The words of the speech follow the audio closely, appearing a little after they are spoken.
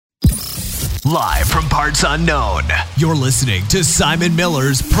Live from parts unknown, you're listening to Simon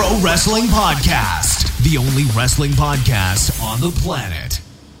Miller's Pro Wrestling Podcast, the only wrestling podcast on the planet,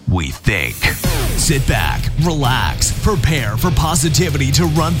 we think. Sit back, relax, prepare for positivity to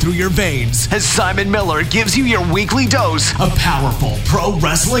run through your veins as Simon Miller gives you your weekly dose of powerful pro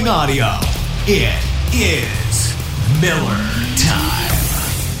wrestling audio. It is Miller Time.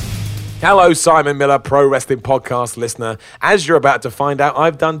 Hello, Simon Miller, Pro Wrestling Podcast listener. As you're about to find out,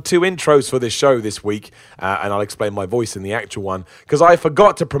 I've done 2 intros for this show this week, and I'll explain my voice in the actual one, because I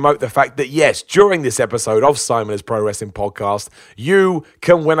forgot to promote the fact that, yes, during this episode of Simon Miller's Pro Wrestling Podcast, you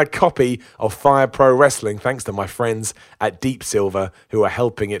can win a copy of Fire Pro Wrestling, thanks to my friends at Deep Silver, who are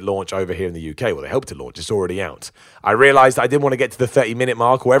helping it launch over here in the UK. Well, they helped it launch. It's already out. I realized I didn't want to get to the 30-minute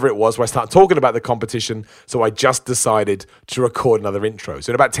mark, wherever it was, where I start talking about the competition, so I just decided to record another intro.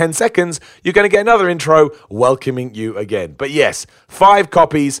 So in about 10 seconds, you're going to get another intro welcoming you again. But yes, 5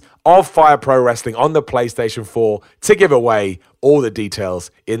 copies of Fire Pro Wrestling on the PlayStation 4 to give away. All the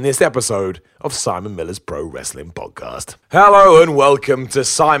details in this episode of Simon Miller's Pro Wrestling Podcast. Hello and welcome to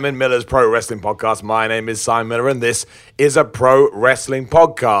Simon Miller's Pro Wrestling Podcast. My name is Simon Miller and this is a Pro Wrestling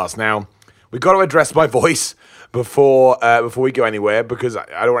Podcast. Now, we've got to address my voice before we go anywhere, because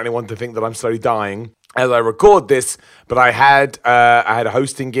I don't want anyone to think that I'm slowly dying as I record this, but I had a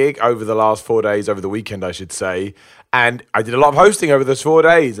hosting gig over the last 4 days, over the weekend, I should say, and I did a lot of hosting over those 4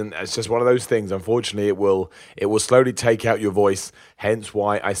 days, and it's just one of those things. Unfortunately, it will slowly take out your voice, hence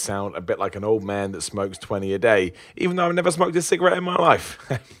why I sound a bit like an old man that smokes 20 a day, even though I've never smoked a cigarette in my life.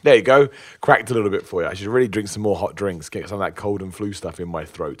 There you go, cracked a little bit for you. I should really drink some more hot drinks, get some of that cold and flu stuff in my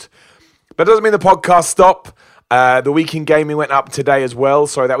throat. But it doesn't mean the podcast stop. The week in gaming went up today as well.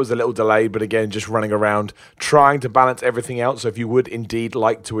 Sorry, that was a little delayed, but again, just running around trying to balance everything out. So if you would indeed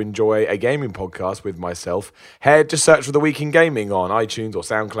like to enjoy a gaming podcast with myself, just search for The Week in Gaming on iTunes or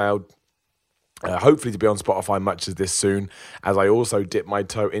SoundCloud. Hopefully to be on Spotify much as this soon, as I also dip my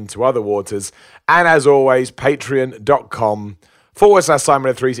toe into other waters. And as always,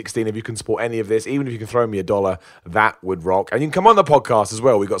 patreon.com/Simon316. If you can support any of this, even if you can throw me $1, that would rock. And you can come on the podcast as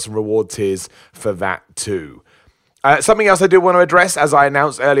well. We've got some reward tiers for that too. Something else I do want to address, as I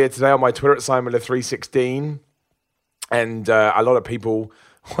announced earlier today on my Twitter at Simon316, and a lot of people,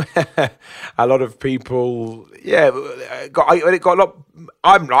 yeah, it got a lot.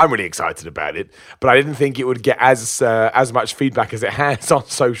 I'm really excited about it, but I didn't think it would get as much feedback as it has on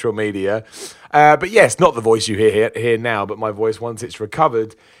social media. But yes, not the voice you hear now, but my voice once it's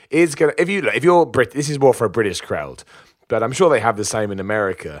recovered is gonna. If you're Brit, this is more for a British crowd. But I'm sure they have the same in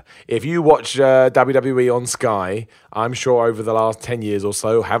America. If you watch WWE on Sky, I'm sure over the last 10 years or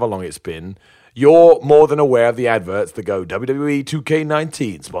so, however long it's been, you're more than aware of the adverts that go, WWE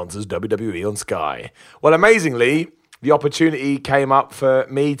 2K19 sponsors WWE on Sky. Well, amazingly, the opportunity came up for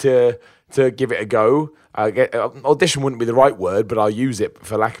me to give it a go. Audition wouldn't be the right word, but I'll use it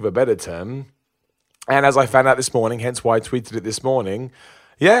for lack of a better term. And as I found out this morning, hence why I tweeted it this morning,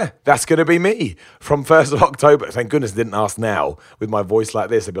 yeah, that's going to be me from 1st of October. Thank goodness I didn't ask now with my voice like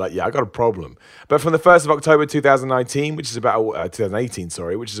this. I'd be like, yeah, I got a problem. But from the 1st of October 2018, which is about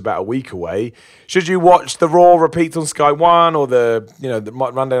a week away, should you watch the Raw repeat on Sky One or the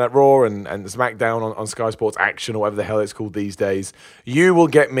Monday Night Raw and SmackDown on Sky Sports Action or whatever the hell it's called these days, you will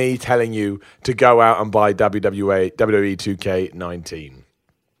get me telling you to go out and buy WWE 2K19.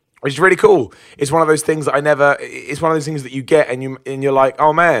 Which is really cool. It's one of those things that it's one of those things that you get and you're like,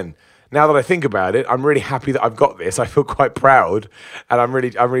 oh man, now that I think about it, I'm really happy that I've got this. I feel quite proud and I'm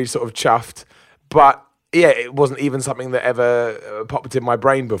really sort of chuffed. But yeah, it wasn't even something that ever popped in my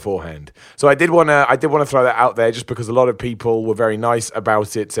brain beforehand. So I did want to throw that out there just because a lot of people were very nice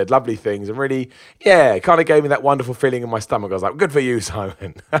about it, said lovely things, and really, yeah, kind of gave me that wonderful feeling in my stomach. I was like, good for you,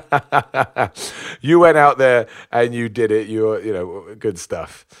 Simon. You went out there and you did it. You're good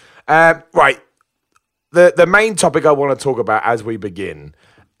stuff. Right. The main topic I want to talk about as we begin,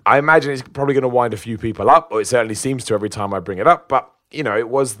 I imagine it's probably going to wind a few people up, or it certainly seems to every time I bring it up, but,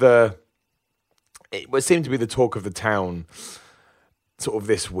 it seemed to be the talk of the town sort of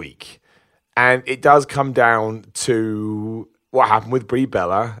this week. And it does come down to what happened with Brie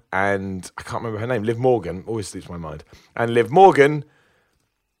Bella and, I can't remember her name, Liv Morgan, always slips my mind. And Liv Morgan,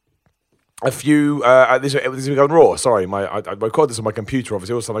 this week on Raw, sorry, I recorded this on my computer,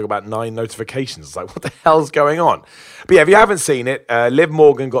 obviously, also like about 9 notifications. It's like, what the hell's going on? But yeah, if you haven't seen it, Liv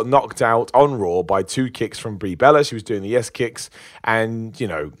Morgan got knocked out on Raw by 2 kicks from Brie Bella. She was doing the yes kicks, and,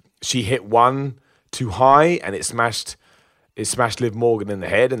 she hit one too high, and it smashed Liv Morgan in the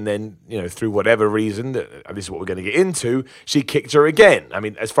head, and then, through whatever reason, this is what we're going to get into, she kicked her again. I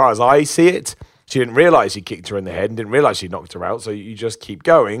mean, as far as I see it, she didn't realise she kicked her in the head and didn't realise she knocked her out, so you just keep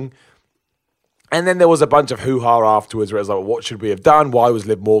going. And then there was a bunch of hoo-ha afterwards where it was like, what should we have done? Why was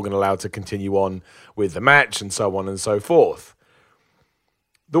Liv Morgan allowed to continue on with the match, and so on and so forth?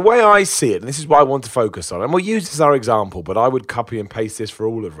 The way I see it, and this is what I want to focus on, and we'll use this as our example, but I would copy and paste this for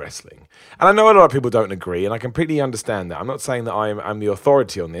all of wrestling. And I know a lot of people don't agree, and I completely understand that. I'm not saying that I'm the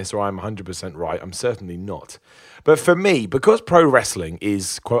authority on this or I'm 100% right. I'm certainly not. But for me, because pro wrestling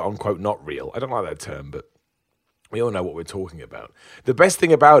is quote-unquote not real, I don't like that term, but we all know what we're talking about. The best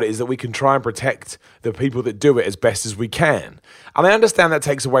thing about it is that we can try and protect the people that do it as best as we can. And I understand that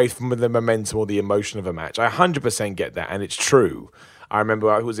takes away from the momentum or the emotion of a match. I 100% get that, and it's true. I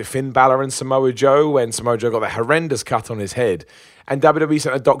remember, was it Finn Balor and Samoa Joe, when Samoa Joe got that horrendous cut on his head, and WWE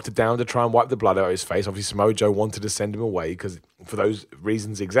sent a doctor down to try and wipe the blood out of his face. Obviously, Samoa Joe wanted to send him away because for those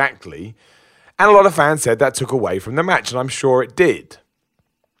reasons exactly. And a lot of fans said that took away from the match, and I'm sure it did.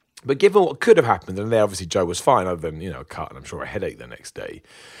 But given what could have happened, and there obviously Joe was fine other than, a cut and I'm sure a headache the next day.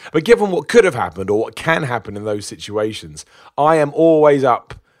 But given what could have happened or what can happen in those situations, I am always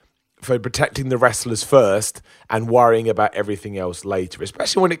up for protecting the wrestlers first and worrying about everything else later,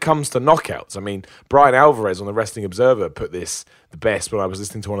 especially when it comes to knockouts. I mean, Brian Alvarez on the Wrestling Observer put this the best when I was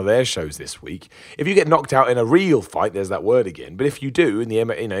listening to one of their shows this week. If you get knocked out in a real fight, there's that word again, but if you do in the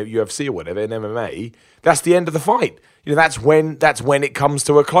UFC or whatever, in MMA, that's the end of the fight. That's when it comes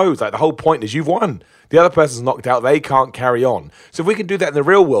to a close. Like, the whole point is you've won. The other person's knocked out, they can't carry on. So if we can do that in the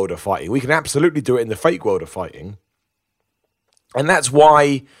real world of fighting, we can absolutely do it in the fake world of fighting. And that's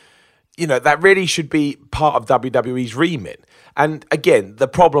why that really should be part of WWE's remit. And again, the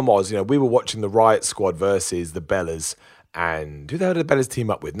problem was, we were watching the Riot Squad versus the Bellas, and who the hell did the Bellas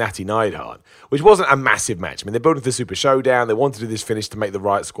team up with? Natty Neidhart, which wasn't a massive match. I mean, they're building the Super Showdown. They wanted to do this finish to make the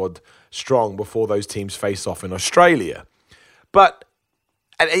Riot Squad strong before those teams face off in Australia. But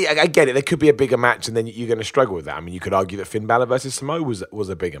I get it. There could be a bigger match, and then you're going to struggle with that. I mean, you could argue that Finn Balor versus Samoa was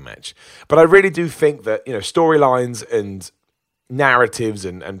a bigger match. But I really do think that, storylines and narratives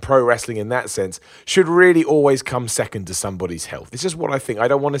and pro wrestling in that sense should really always come second to somebody's health. It's just what I think. I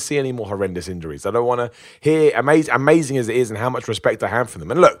don't want to see any more horrendous injuries. I don't want to hear, amazing as it is and how much respect I have for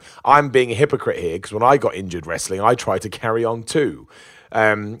them. And look, I'm being a hypocrite here because when I got injured wrestling, I tried to carry on too.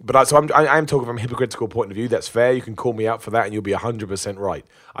 I'm talking from a hypocritical point of view. That's fair. You can call me out for that and you'll be 100% right.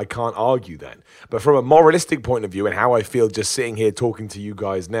 I can't argue that. But from a moralistic point of view and how I feel just sitting here talking to you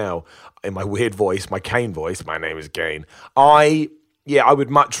guys now in my weird voice, my Kane voice, my name is Kane, I would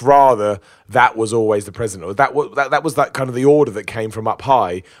much rather that was always the president. Or that was that kind of the order that came from up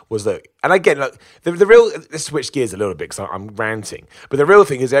high was that. And again, look, the real, let's switch gears a little bit because I'm ranting. But the real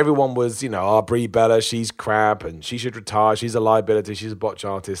thing is everyone was, Brie Bella, she's crap and she should retire. She's a liability. She's a botch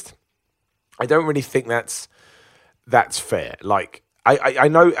artist. I don't really think that's fair. Like, I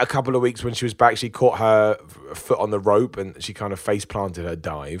know a couple of weeks when she was back, she caught her foot on the rope and she kind of face planted her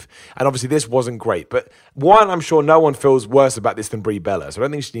dive. And obviously this wasn't great. But one, I'm sure no one feels worse about this than Brie Bella. So I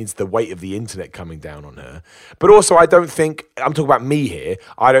don't think she needs the weight of the internet coming down on her. But also I'm talking about me here.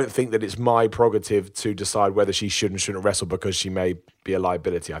 I don't think that it's my prerogative to decide whether she should and shouldn't wrestle because she may be a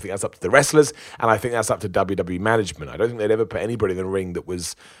liability. I think that's up to the wrestlers and I think that's up to WWE management. I don't think they'd ever put anybody in the ring that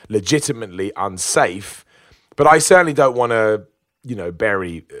was legitimately unsafe. But I certainly don't want to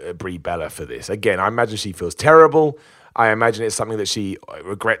bury Brie Bella for this. Again, I imagine she feels terrible. I imagine it's something that she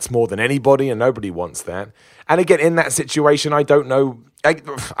regrets more than anybody, and nobody wants that. And again, in that situation, I don't know. I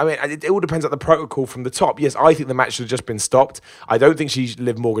mean, it all depends on the protocol from the top. Yes, I think the match should have just been stopped. I don't think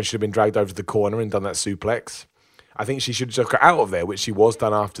Liv Morgan should have been dragged over to the corner and done that suplex. I think she should have just got out of there, which she was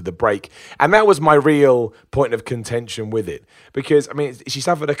done after the break. And that was my real point of contention with it. Because, I mean, she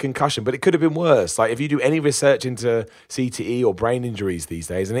suffered a concussion, but it could have been worse. Like, if you do any research into CTE or brain injuries these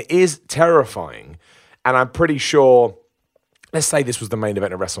days, and it is terrifying, and I'm pretty sure, let's say this was the main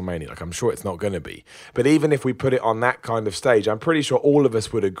event of WrestleMania, like I'm sure it's not going to be. But even if we put it on that kind of stage, I'm pretty sure all of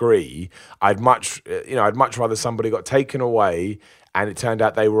us would agree I'd much rather somebody got taken away and it turned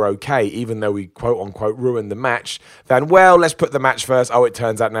out they were okay, even though we quote-unquote ruined the match, than, well, let's put the match first. Oh, it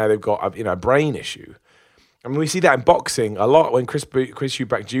turns out now they've got a brain issue. I mean, we see that in boxing a lot when Chris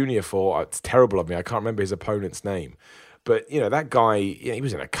Eubank Jr. fought. It's terrible of me. I can't remember his opponent's name. But, that guy, he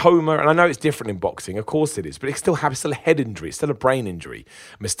was in a coma. And I know it's different in boxing. Of course it is. But it's still a head injury. It's still a brain injury.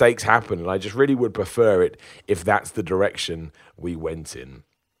 Mistakes happen. And I just really would prefer it if that's the direction we went in.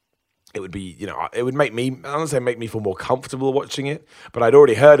 It would be, it would make me, I don't say make me feel more comfortable watching it, but I'd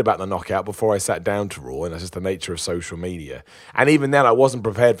already heard about the knockout before I sat down to Raw, and that's just the nature of social media. And even then, I wasn't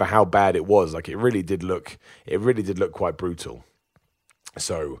prepared for how bad it was. Like, it really did look quite brutal.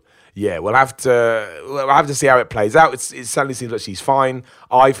 So, yeah, we'll have to see how it plays out. It certainly seems like she's fine.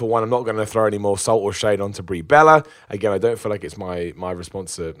 I, for one, am not going to throw any more salt or shade onto Brie Bella. Again, I don't feel like it's my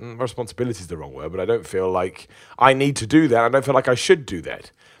responsibility is the wrong word, but I don't feel like I need to do that. I don't feel like I should do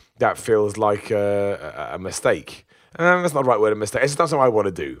that. That feels like a mistake. That's not the right word, a mistake. It's not something I want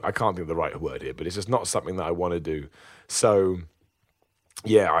to do. I can't think of the right word here, but it's just not something that I want to do. So,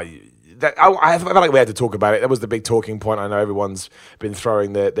 yeah, I felt like we had to talk about it. That was the big talking point. I know everyone's been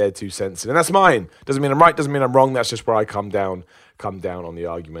throwing their 2 cents in, and that's mine. Doesn't mean I'm right, doesn't mean I'm wrong. That's just where I come down on the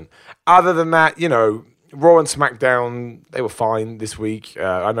argument. Other than that, Raw and SmackDown, they were fine this week.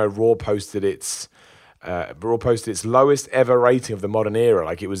 I know Raw posted its lowest ever rating of the modern era.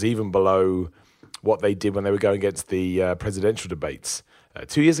 Like, it was even below what they did when they were going against the presidential debates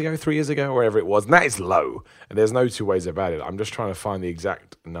 2 years ago, 3 years ago, wherever it was. And that is low. And there's no two ways about it. I'm just trying to find the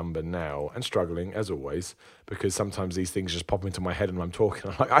exact number now and struggling, as always, because sometimes these things just pop into my head and I'm talking.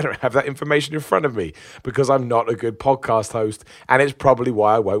 I'm like, I don't have that information in front of me because I'm not a good podcast host. And it's probably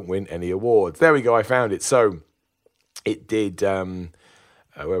why I won't win any awards. There we go. I found it. So it did... where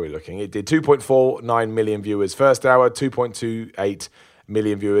are we looking? It did 2.49 million viewers first hour, 2.28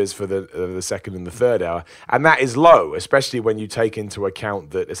 million viewers for the second and the third hour. And that is low, especially when you take into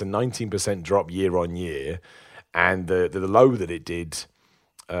account that it's a 19% drop year on year. And the low that it did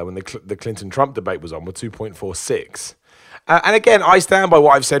when the Clinton-Trump debate was on was 2.46. And again, I stand by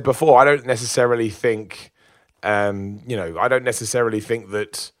what I've said before. I don't necessarily think, I don't necessarily think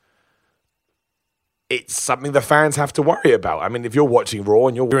that it's something the fans have to worry about. I mean, if you're watching Raw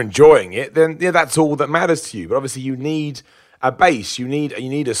and you're enjoying it, then that's all that matters to you. But obviously, you need a base. You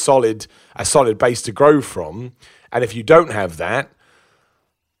need a solid base to grow from. And if you don't have that,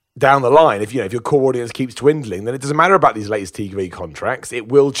 down the line, if your core audience keeps dwindling, then it doesn't matter about these latest TV contracts. It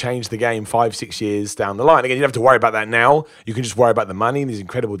will change the game 5-6 years down the line. Again, you don't have to worry about that now. You can just worry about the money and these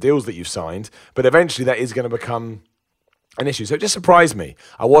incredible deals that you've signed. But eventually, that is going to become an issue. So it just surprised me.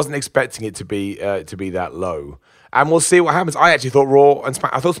 I wasn't expecting it to be that low. And we'll see what happens. I actually thought Raw and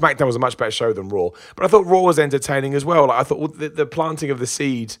I thought SmackDown was a much better show than Raw, but I thought Raw was entertaining as well. Like, I thought the planting of the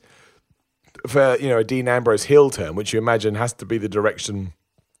seed for a Dean Ambrose heel turn, which you imagine has to be the direction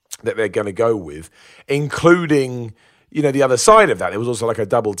that they're going to go with, including the other side of that. There was also like a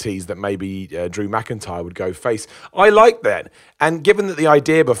double tease that maybe Drew McIntyre would go face. I like that. And given that the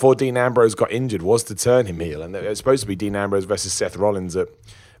idea before Dean Ambrose got injured was to turn him heel, and it was supposed to be Dean Ambrose versus Seth Rollins at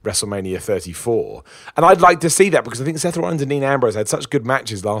WrestleMania 34. And I'd like to see that because I think Seth Rollins and Dean Ambrose had such good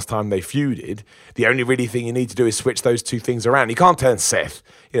matches last time they feuded. The only really thing you need to do is switch those two things around. You can't turn Seth.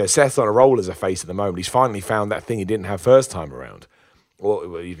 Seth's on a roll as a face at the moment. He's finally found that thing he didn't have first time around.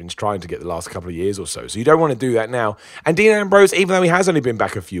 Or even trying to get the last couple of years or so. So you don't want to do that now. And Dean Ambrose, even though he has only been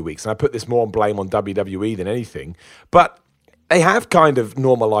back a few weeks, and I put this more on blame on WWE than anything, but they have kind of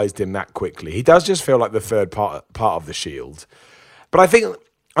normalized him that quickly. He does just feel like the third part of the Shield. But I think,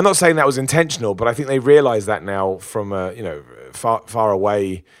 I'm not saying that was intentional, but I think they realize that now from, far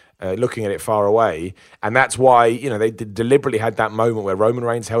away, looking at it far away. And that's why, they deliberately had that moment where Roman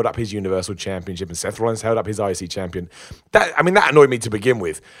Reigns held up his Universal Championship and Seth Rollins held up his IC Champion. That annoyed me to begin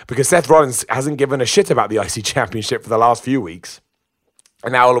with because Seth Rollins hasn't given a shit about the IC Championship for the last few weeks.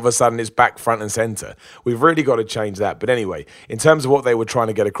 And now all of a sudden it's back front and center. We've really got to change that. But anyway, in terms of what they were trying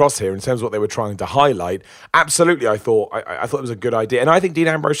to get across here, in terms of what they were trying to highlight, absolutely, I thought it was a good idea. And I think Dean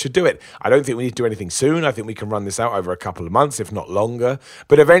Ambrose should do it. I don't think we need to do anything soon. I think we can run this out over a couple of months, if not longer.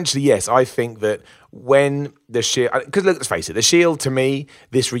 But eventually, yes, I think that when the Shield, because let's face it, the Shield to me,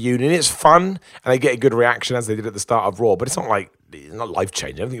 this reunion, it's fun and they get a good reaction as they did at the start of Raw, but it's not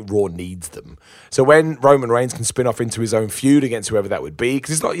life-changing. I don't think Raw needs them. So when Roman Reigns can spin off into his own feud against whoever that would be,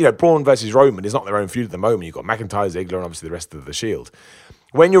 because it's not, Braun versus Roman is not their own feud at the moment. You've got McIntyre, Ziggler, and obviously the rest of the Shield.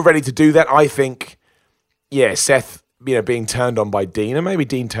 When you're ready to do that, I think, Seth, being turned on by Dean, and maybe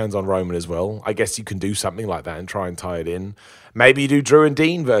Dean turns on Roman as well. I guess you can do something like that and try and tie it in. Maybe you do Drew and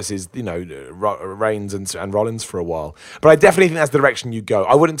Dean versus, Reigns and Rollins for a while. But I definitely think that's the direction you go.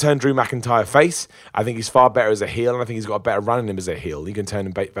 I wouldn't turn Drew McIntyre face. I think he's far better as a heel, and I think he's got a better run in him as a heel. You can turn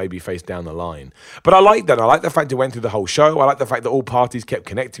him baby face down the line. But I like that. I like the fact it went through the whole show. I like the fact that all parties kept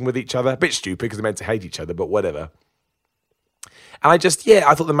connecting with each other. A bit stupid because they're meant to hate each other, but whatever. And I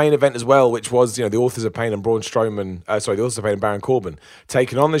thought the main event as well, which was, the Authors of Pain and Braun Strowman, the Authors of Pain and Baron Corbin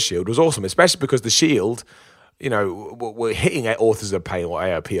taking on the Shield was awesome, especially because the Shield, were hitting at Authors of Pain, or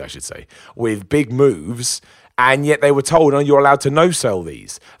AOP, I should say, with big moves. And yet they were told, you're allowed to no-sell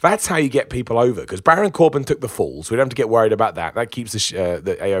these. That's how you get people over. Because Baron Corbin took the fall, so we don't have to get worried about that. That keeps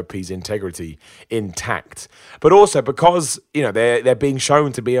the AOP's integrity intact. But also because, they're being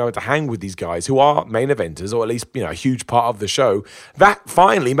shown to be able to hang with these guys who are main eventers, or at least, a huge part of the show, that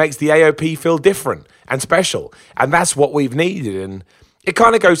finally makes the AOP feel different and special. And that's what we've needed. And it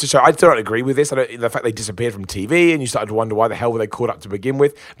kind of goes to show, I don't agree with this. The fact they disappeared from TV and you started to wonder why the hell were they caught up to begin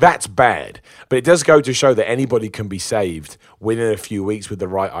with. That's bad. But it does go to show that anybody can be saved within a few weeks with the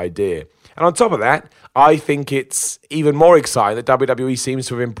right idea. And on top of that, I think it's even more exciting that WWE seems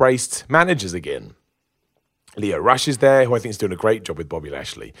to have embraced managers again. Leo Rush is there, who I think is doing a great job with Bobby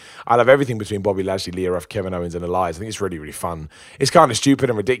Lashley. I love everything between Bobby Lashley, Leo Rush, Kevin Owens, and Elias. I think it's really, really fun. It's kind of stupid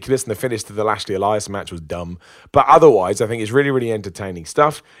and ridiculous, and the finish to the Lashley-Elias match was dumb. But otherwise, I think it's really, really entertaining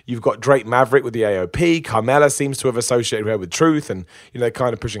stuff. You've got Drake Maverick with the AOP. Carmella seems to have associated her with Truth, and they're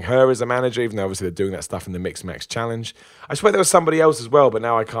kind of pushing her as a manager, even though obviously they're doing that stuff in the Mixed Match Challenge. I swear there was somebody else as well, but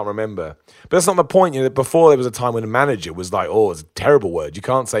now I can't remember. But that's not the point. Before there was a time when a manager was like, it's a terrible word. You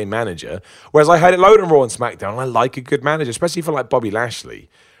can't say manager. Whereas I heard it load on Raw and SmackDown, and I like a good manager, especially for like Bobby Lashley,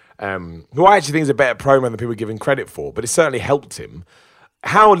 who I actually think is a better promo than people are giving credit for, but it certainly helped him.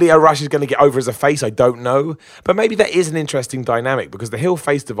 How Leo Rush is going to get over as a face, I don't know, but maybe that is an interesting dynamic because the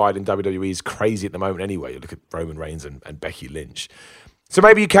heel-face divide in WWE is crazy at the moment anyway. You look at Roman Reigns and Becky Lynch. So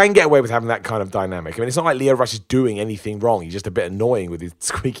maybe you can get away with having that kind of dynamic. I mean, it's not like Leo Rush is doing anything wrong. He's just a bit annoying with his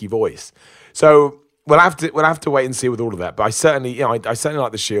squeaky voice. So we'll have to wait and see with all of that. But I certainly, I certainly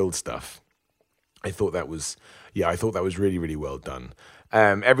like the Shield stuff. I thought that was really, really well done.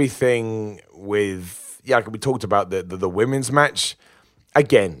 Everything with, like we talked about the women's match.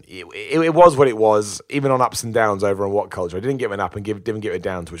 Again, it was what it was, even on ups and downs over on What Culture. I didn't give it an up and didn't give it a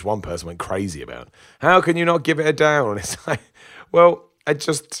down, to which one person went crazy about. How can you not give it a down? And it's like, well, I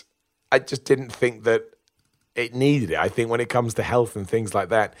just didn't think that it needed it. I think when it comes to health and things like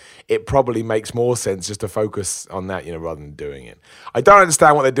that, it probably makes more sense just to focus on that, rather than doing it. I don't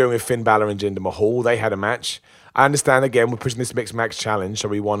understand what they're doing with Finn Balor and Jinder Mahal. They had a match. I understand, again, we're pushing this Mixed Match Challenge, so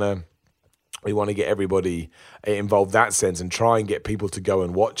we want to get everybody involved in that sense and try and get people to go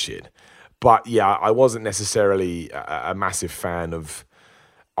and watch it. But yeah, I wasn't necessarily a massive fan of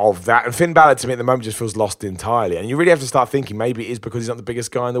that. And Finn Balor, to me, at the moment, just feels lost entirely. And you really have to start thinking maybe it is because he's not the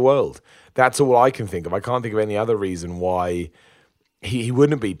biggest guy in the world. That's all I can think of. I can't think of any other reason why he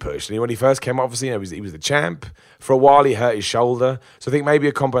wouldn't be pushed. And when he first came, obviously, he was the champ. For a while, he hurt his shoulder. So I think maybe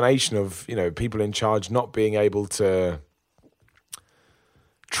a combination of, people in charge not being able to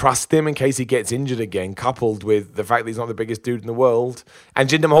trust him in case he gets injured again, coupled with the fact that he's not the biggest dude in the world. And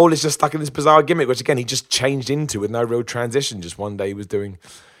Jinder Mahal is just stuck in this bizarre gimmick, which, again, he just changed into with no real transition. Just one day he was doing,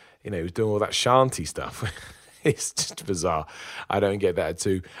 all that shanty stuff. It's just bizarre. I don't get that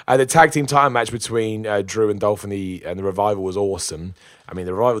too. The tag team title match between Drew and Dolph and the Revival was awesome. I mean,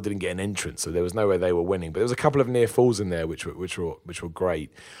 the Revival didn't get an entrance, so there was no way they were winning. But there was a couple of near falls in there, which were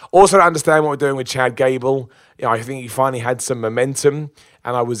great. Also, to understand what we're doing with Chad Gable, I think he finally had some momentum,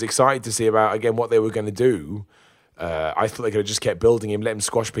 and I was excited to see about again what they were going to do. I thought they could have just kept building him, let him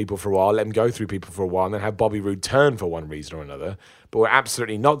squash people for a while, let him go through people for a while, and then have Bobby Roode turn for one reason or another. But we're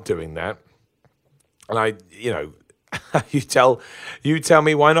absolutely not doing that. And you tell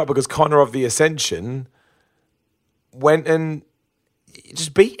me why not? Because Connor of the Ascension went and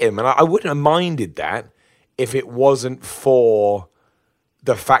just beat him. And I wouldn't have minded that if it wasn't for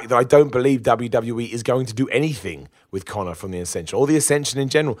the fact that I don't believe WWE is going to do anything with Connor from the Ascension or the Ascension in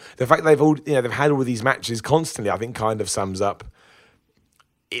general. The fact that they've had all of these matches constantly, I think kind of sums up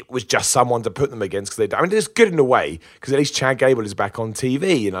it was just someone to put them against. It's good in a way, because at least Chad Gable is back on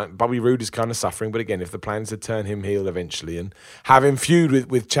TV. Bobby Roode is kind of suffering, but again, if the plan is to turn him heel eventually and have him feud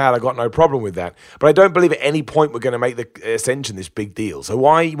with Chad, I got no problem with that. But I don't believe at any point we're going to make the Ascension this big deal. So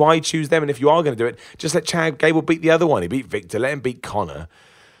why choose them? And if you are going to do it, just let Chad Gable beat the other one. He beat Victor, let him beat Connor.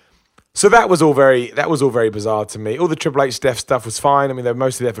 So that was all very bizarre to me. All the Triple H Steph stuff was fine. I mean, they're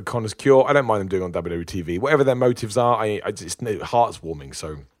mostly there for Connor's cure. I don't mind them doing on WWE TV. Whatever their motives are, it's heart's warming.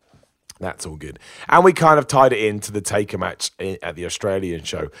 So that's all good. And we kind of tied it into the Taker match at the Australian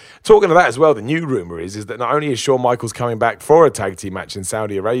show. Talking of that as well, the new rumour is that not only is Shawn Michaels coming back for a tag team match in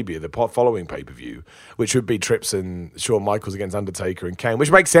Saudi Arabia, the following pay-per-view, which would be Trips and Shawn Michaels against Undertaker and Kane, which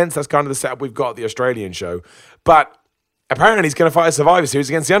makes sense. That's kind of the setup we've got at the Australian show. But apparently he's going to fight a Survivor Series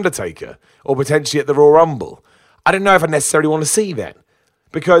against The Undertaker, or potentially at the Royal Rumble. I don't know if I necessarily want to see that,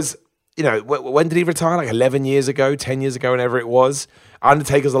 because, when did he retire? Like 11 years ago, 10 years ago, whenever it was.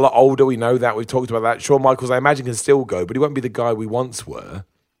 Undertaker's a lot older, we know that. We've talked about that. Shawn Michaels, I imagine, can still go, but he won't be the guy we once were.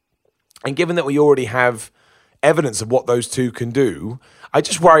 And given that we already have evidence of what those two can do. I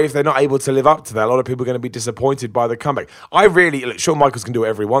just worry if they're not able to live up to that, a lot of people are going to be disappointed by the comeback. Look, Shawn Michaels can do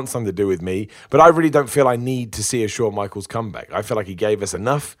whatever he wants, something to do with me, but I really don't feel I need to see a Shawn Michaels comeback. I feel like he gave us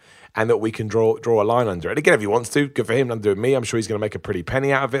enough and that we can draw a line under it. Again, if he wants to, good for him, nothing to do with me. I'm sure he's going to make a pretty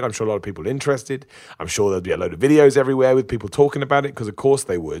penny out of it. I'm sure a lot of people are interested. I'm sure there'll be a load of videos everywhere with people talking about it, because of course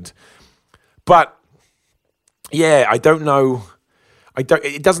they would. But yeah, I don't know.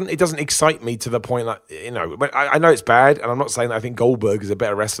 It doesn't excite me to the point that, I know it's bad, and I'm not saying that I think Goldberg is a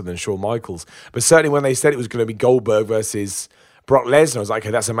better wrestler than Shawn Michaels, but certainly when they said it was going to be Goldberg versus Brock Lesnar, I was like,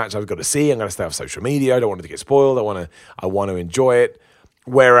 okay, that's a match I've got to see. I'm going to stay off social media. I don't want it to get spoiled. I want to enjoy it.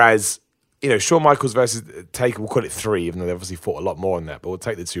 Whereas, Shawn Michaels versus Taker, we'll call it 3, even though they obviously fought a lot more than that, but we'll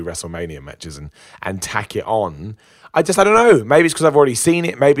take the 2 WrestleMania matches and tack it on. I don't know. Maybe it's because I've already seen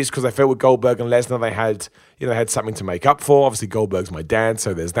it. Maybe it's because I felt with Goldberg and Lesnar they had something to make up for. Obviously, Goldberg's my dad,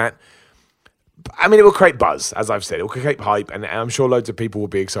 so there's that. I mean, it will create buzz, as I've said. It will create hype, and I'm sure loads of people will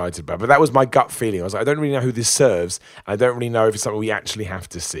be excited about it. But that was my gut feeling. I was like, I don't really know who this serves, and I don't really know if it's something we actually have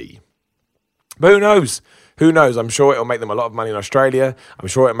to see. But who knows? Who knows? I'm sure it'll make them a lot of money in Australia. I'm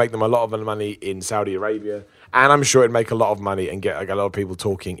sure it'll make them a lot of money in Saudi Arabia. And I'm sure it'd make a lot of money and get a lot of people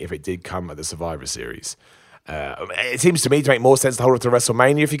talking if it did come at the Survivor Series. It seems to me to make more sense to hold it to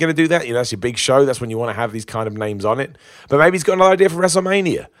WrestleMania if you're going to do that. That's your big show. That's when you want to have these kind of names on it. But maybe he's got another idea for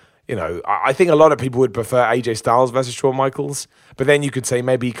WrestleMania. I think a lot of people would prefer AJ Styles versus Shawn Michaels. But then you could say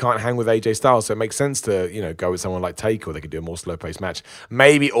maybe he can't hang with AJ Styles, so it makes sense to, go with someone like Taker, or they could do a more slow-paced match.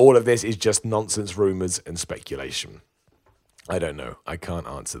 Maybe all of this is just nonsense rumors and speculation. I don't know. I can't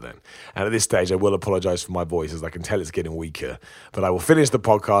answer that. And at this stage, I will apologize for my voice, as I can tell it's getting weaker. But I will finish the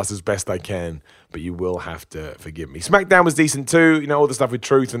podcast as best I can. But you will have to forgive me. SmackDown was decent too. All the stuff with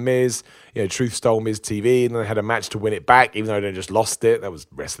Truth and Miz. Truth stole Miz TV, and then they had a match to win it back, even though they just lost it. That was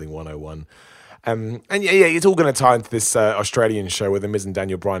Wrestling 101. And it's all going to tie into this Australian show where the Miz and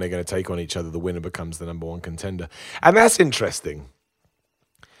Daniel Bryan are going to take on each other. The winner becomes the number 1 contender. And that's interesting.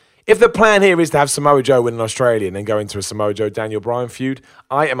 If the plan here is to have Samoa Joe win in Australia and then go into a Samoa Joe-Daniel Bryan feud,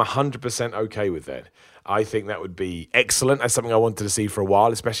 I am 100% okay with that. I think that would be excellent. That's something I wanted to see for a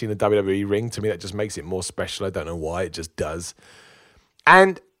while, especially in the WWE ring. To me, that just makes it more special. I don't know why. It just does.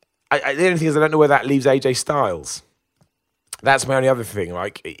 And the only thing is I don't know where that leaves AJ Styles. That's my only other thing.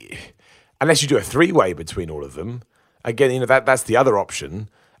 Unless you do a 3-way between all of them. Again, that's the other option.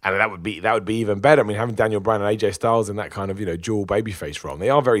 And that would be even better. I mean, having Daniel Bryan and AJ Styles in that kind of, dual babyface role,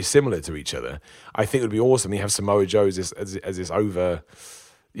 they are very similar to each other. I think it would be awesome. You have Samoa Joe as this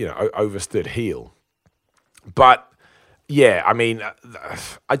overstood heel. But yeah, I mean,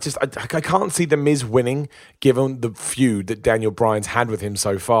 I can't see the Miz winning, given the feud that Daniel Bryan's had with him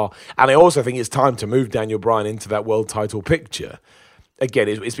so far. And I also think it's time to move Daniel Bryan into that world title picture. Again,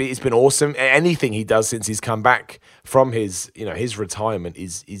 it's been awesome. Anything he does since he's come back from his retirement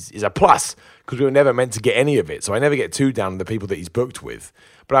is a plus, because we were never meant to get any of it. So I never get too down on the people that he's booked with.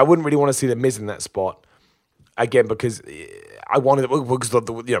 But I wouldn't really want to see the Miz in that spot again, because I wanted, because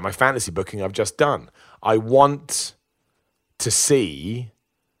of my fantasy booking I've just done. I want to see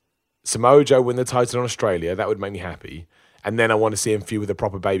Samoa Joe win the title in Australia. That would make me happy. And then I want to see him feud with a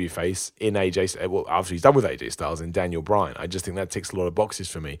proper babyface in AJ. Well, after he's done with AJ Styles and Daniel Bryan, I just think that ticks a lot of boxes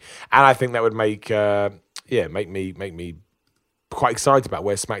for me, and I think that would make me quite excited about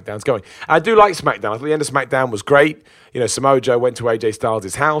where SmackDown's going. And I do like SmackDown. I thought the end of SmackDown was great. Samoa Joe went to AJ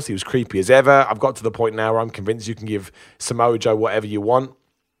Styles' house. He was creepy as ever. I've got to the point now where I'm convinced you can give Samoa Joe whatever you want,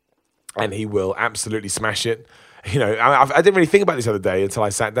 and he will absolutely smash it. I didn't really think about this the other day until I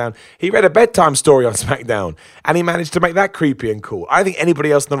sat down. He read a bedtime story on SmackDown, and he managed to make that creepy and cool. I don't think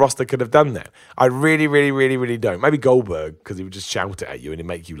anybody else in the roster could have done that. I really, really, really, really don't. Maybe Goldberg, because he would just shout it at you and it'd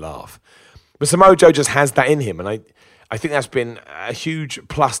make you laugh. But Samoa Joe just has that in him, and I think that's been a huge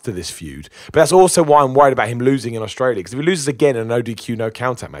plus to this feud. But that's also why I'm worried about him losing in Australia, because if he loses again in an ODQ no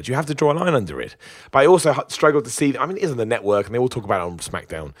countout match, you have to draw a line under it. But I also struggle to see, it is on the network, and they all talk about it on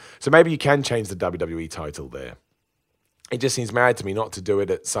SmackDown. So maybe you can change the WWE title there. It just seems mad to me not to do it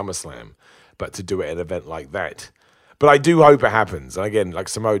at SummerSlam, but to do it at an event like that. But I do hope it happens. And again, like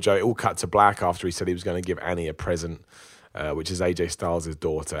Samoa Joe, it all cut to black after he said he was going to give Annie a present, which is AJ Styles'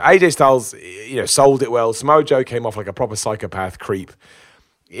 daughter. AJ Styles, sold it well. Samoa Joe came off like a proper psychopath creep.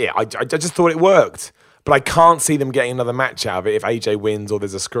 Yeah, I just thought it worked. But I can't see them getting another match out of it if AJ wins or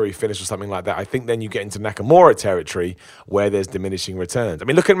there's a screwy finish or something like that. I think then you get into Nakamura territory where there's diminishing returns. I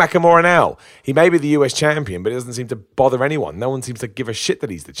mean, look at Nakamura now. He may be the US champion, but it doesn't seem to bother anyone. No one seems to give a shit that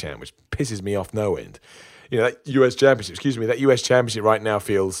he's the champ, which pisses me off no end. That US championship right now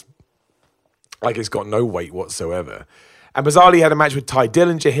feels like it's got no weight whatsoever. And bizarrely, he had a match with Ty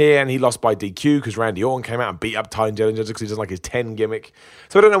Dillinger here, and he lost by DQ because Randy Orton came out and beat up Ty Dillinger just because he doesn't like his 10 gimmick.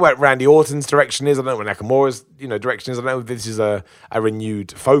 So I don't know what Randy Orton's direction is. I don't know what Nakamura's direction is. I don't know if this is a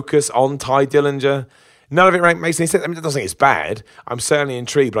renewed focus on Ty Dillinger. None of it makes any sense. I mean, it doesn't think it's bad. I'm certainly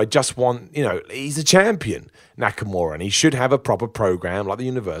intrigued, but I just want, he's a champion, Nakamura, and he should have a proper program like the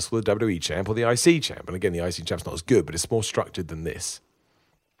Universal, the WWE champ, or the IC champ. And again, the IC champ's not as good, but it's more structured than this.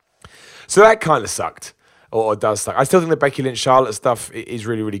 So that kind of sucked. Or does suck. I still think the Becky Lynch Charlotte stuff is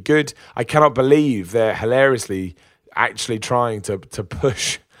really, really good. I cannot believe they're hilariously actually trying to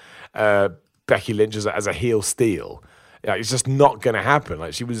push Becky Lynch as a heel steal. It's just not going to happen.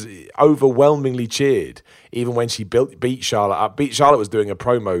 Like, she was overwhelmingly cheered even when she beat Charlotte up. Charlotte was doing a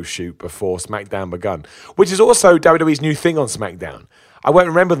promo shoot before SmackDown begun, which is also WWE's new thing on SmackDown. I won't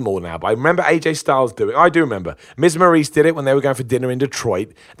remember them all now, but I remember AJ Styles doing it. I do remember. Miz Maurice did it when they were going for dinner in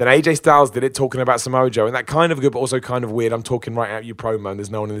Detroit. Then AJ Styles did it talking about Samoa Joe. And that kind of good, but also kind of weird. I'm talking right out your promo and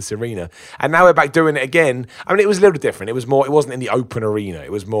there's no one in this arena. And now we're back doing it again. I mean, it was a little different. It wasn't in the open arena.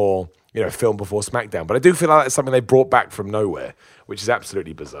 It was more, filmed before SmackDown. But I do feel like that's something they brought back from nowhere, which is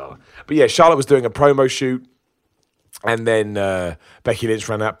absolutely bizarre. But yeah, Charlotte was doing a promo shoot. And then Becky Lynch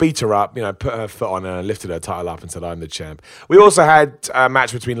ran out, beat her up, put her foot on her, lifted her title up and said, I'm the champ. We also had a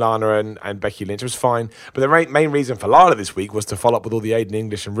match between Lana and Becky Lynch. It was fine. But the main reason for Lana this week was to follow up with all the Aiden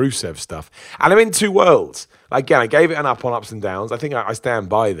English and Rusev stuff. And I'm in two worlds. Again, I gave it an up on ups and downs. I think I stand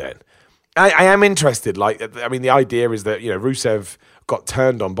by that. I am interested. The idea is that, Rusev got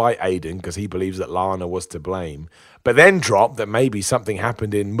turned on by Aiden because he believes that Lana was to blame. But then dropped that maybe something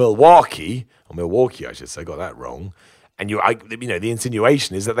happened in Milwaukee, I should say, got that wrong. And the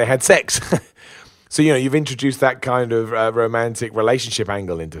insinuation is that they had sex. So, you've introduced that kind of romantic relationship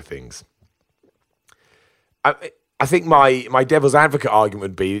angle into things. I think my devil's advocate argument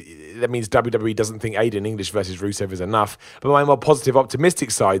would be that means WWE doesn't think Aiden English versus Rusev is enough. But my more positive,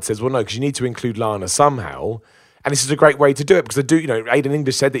 optimistic side says, well, no, because you need to include Lana somehow. And this is a great way to do it because Aiden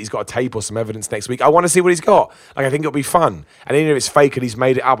English said that he's got a tape or some evidence next week. I want to see what he's got. I think it'll be fun. And even if it's fake and he's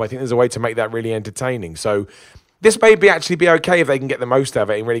made it up, I think there's a way to make that really entertaining. So this may actually be okay if they can get the most out of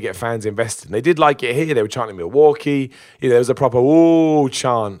it and really get fans invested. And they did like it here. They were chanting Milwaukee. There was a proper "ooh"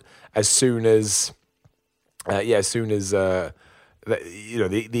 chant as soon as I can't think of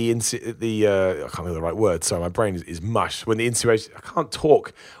the right word. Sorry, my brain is mush. When the insinuation, I can't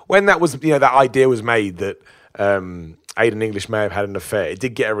talk. When that was, that idea was made that Aiden English may have had an affair, it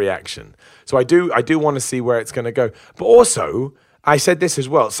did get a reaction. So I do want to see where it's going to go. But also, I said this as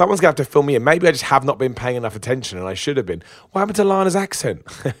well. Someone's going to have to fill me in. Maybe I just have not been paying enough attention, and I should have been. What happened to Lana's accent?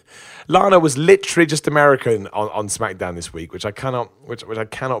 Lana was literally just American on SmackDown this week, which I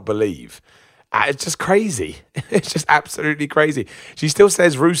cannot believe. It's just crazy. It's just absolutely crazy. She still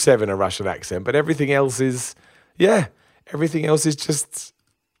says Rusev in a Russian accent, but everything else is just,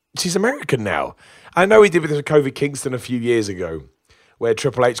 she's American now. I know he did with Kofi Kingston a few years ago, where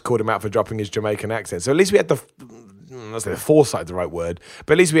Triple H called him out for dropping his Jamaican accent. So at least we had the foresight, the right word,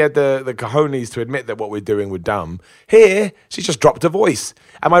 but at least we had the cojones to admit that what we're doing was dumb. Here, she just dropped her voice.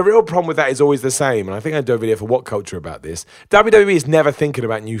 And my real problem with that is always the same, and I think I did a video for What Culture about this. WWE is never thinking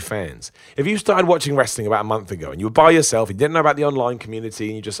about new fans. If you started watching wrestling about a month ago, and you were by yourself, you didn't know about the online community,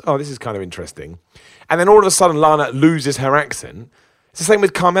 and you just, this is kind of interesting, and then all of a sudden Lana loses her accent, it's the same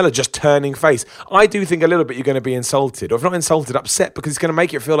with Carmella just turning face. I do think a little bit you're going to be insulted, or if not insulted, upset, because it's going to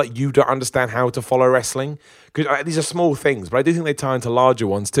make it feel like you don't understand how to follow wrestling. Because these are small things, but I do think they tie into larger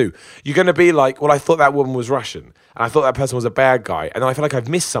ones too. You're going to be like, well, I thought that woman was Russian, and I thought that person was a bad guy, and I feel like I've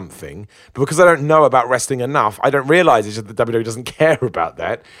missed something, but because I don't know about wrestling enough, I don't realise it's just that WWE doesn't care about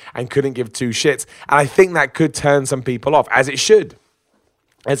that and couldn't give two shits. And I think that could turn some people off, as it should.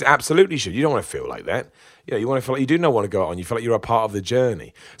 As it absolutely should. You don't want to feel like that. You want to feel like you do not want to go on. You feel like you're a part of the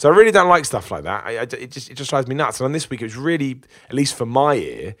journey. So I really don't like stuff like that. It just drives me nuts. And on this week, it was really, at least for my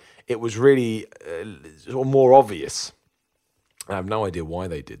ear, it was really more obvious. I have no idea why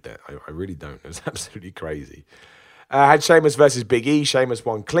they did that. I really don't. It was absolutely crazy. Had Sheamus versus Big E. Sheamus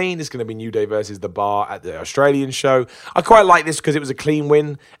won clean. It's going to be New Day versus The Bar at the Australian show. I quite like this because it was a clean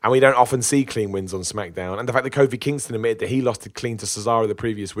win, and we don't often see clean wins on SmackDown. And the fact that Kofi Kingston admitted that he lost it clean to Cesaro the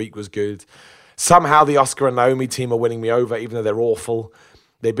previous week was good. Somehow the Asuka and Naomi team are winning me over, even though they're awful.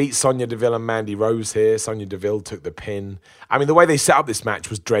 They beat Sonya Deville and Mandy Rose here. Sonya Deville took the pin. I mean, the way they set up this match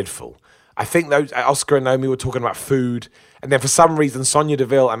was dreadful. I think those Asuka and Naomi were talking about food, and then for some reason, Sonya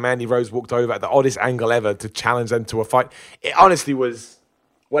Deville and Mandy Rose walked over at the oddest angle ever to challenge them to a fight. It honestly was,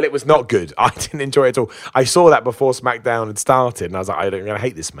 well, it was not good. I didn't enjoy it at all. I saw that before SmackDown had started, and I was like, I'm going to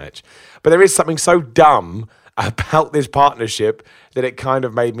hate this match. But there is something so dumb about this partnership that it kind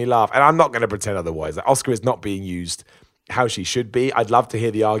of made me laugh. And I'm not going to pretend otherwise. Asuka is not being used how she should be. I'd love to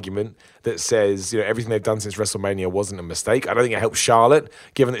hear the argument that says, everything they've done since WrestleMania wasn't a mistake. I don't think it helped Charlotte,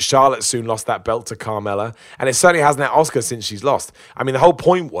 given that Charlotte soon lost that belt to Carmella, and it certainly hasn't at Asuka since she's lost. I mean, the whole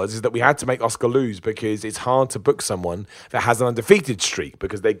point is that we had to make Asuka lose because it's hard to book someone that has an undefeated streak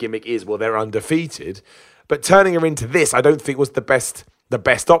because their gimmick is, well, they're undefeated. But turning her into this, I don't think was the best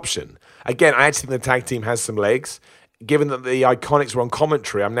option. Again, I actually think the tag team has some legs. Given that the Iconics were on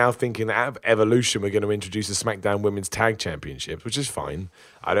commentary, I'm now thinking that out of Evolution, we're going to introduce the SmackDown Women's Tag Championships, which is fine.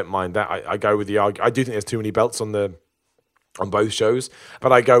 I don't mind that. I go with the argument. I do think there's too many belts on both shows,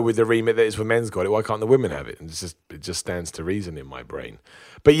 but I go with the remit that is for men's got it. Why can't the women have it? And it just stands to reason in my brain.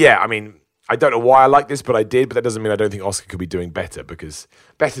 But yeah, I mean, I don't know why I like this, but I did. But that doesn't mean I don't think Asuka could be doing better, because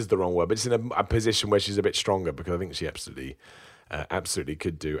better's the wrong word. But it's in a position where she's a bit stronger, because I think she absolutely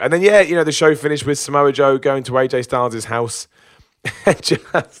could do. And then, the show finished with Samoa Joe going to AJ Styles' house and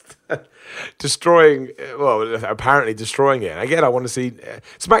just apparently destroying it. And again, I want to see...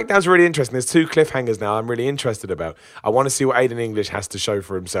 SmackDown's really interesting. There's 2 cliffhangers now I'm really interested about. I want to see what Aiden English has to show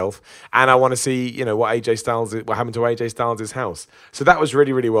for himself, and I want to see, what happened to AJ Styles' house. So that was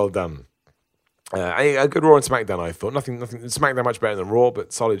really, really well done. A good Raw and SmackDown, I thought. Nothing. SmackDown much better than Raw,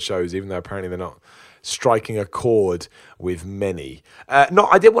 but solid shows, even though apparently they're not striking a chord with many.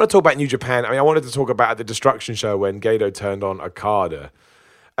 I did want to talk about New Japan. I mean, I wanted to talk about the Destruction show when Gedo turned on Okada.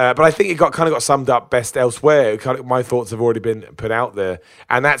 But I think it got summed up best elsewhere. My thoughts have already been put out there.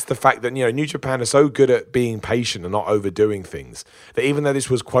 And that's the fact that, New Japan are so good at being patient and not overdoing things, that even though this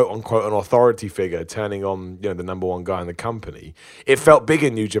was quote unquote an authority figure turning on, the number one guy in the company, it felt big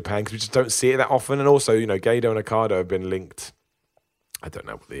in New Japan because we just don't see it that often. And also, Gedo and Okada have been linked, I don't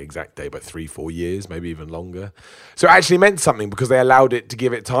know what the exact date, but 3-4 years, maybe even longer. So it actually meant something because they allowed it to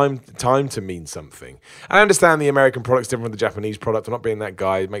give it time to mean something. And I understand the American product's different from the Japanese product. I'm not being that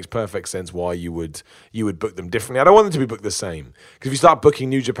guy. It makes perfect sense why you would book them differently. I don't want them to be booked the same. Because if you start booking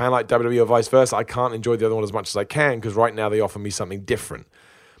New Japan like WWE or vice versa, I can't enjoy the other one as much as I can, because right now they offer me something different.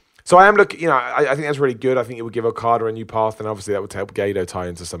 So I am looking, I think that's really good. I think it would give Okada a new path, and obviously that would help Gedo tie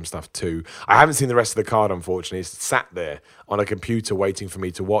into some stuff too. I haven't seen the rest of the card, unfortunately. It's sat there on a computer waiting for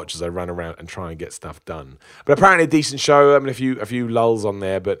me to watch as I run around and try and get stuff done. But apparently a decent show. I mean, a few lulls on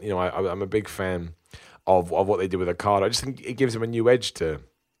there, but I'm a big fan of what they did with Okada. I just think it gives him a new edge to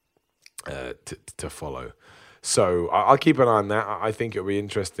follow. So I'll keep an eye on that. I think it'll be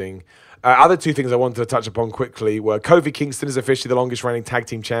interesting. Other 2 things I wanted to touch upon quickly were Kofi Kingston is officially the longest reigning tag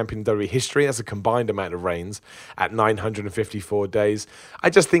team champion in WWE history. That's a combined amount of reigns at 954 days.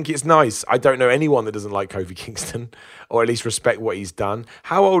 I just think it's nice. I don't know anyone that doesn't like Kofi Kingston, or at least respect what he's done.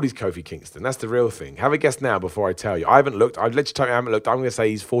 How old is Kofi Kingston? That's the real thing. Have a guess now before I tell you. I haven't looked. I've literally told you I haven't looked. I'm going to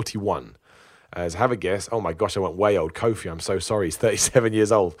say he's 41. So have a guess. Oh my gosh, I went way old. Kofi, I'm so sorry. He's 37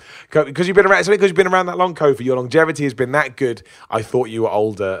 years old. Because you've been around that long, Kofi. Your longevity has been that good. I thought you were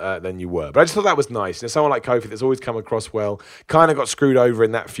older than you were. But I just thought that was nice. Someone like Kofi that's always come across well, kind of got screwed over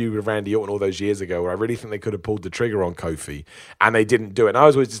in that feud with Randy Orton all those years ago, where I really think they could have pulled the trigger on Kofi, and they didn't do it. And I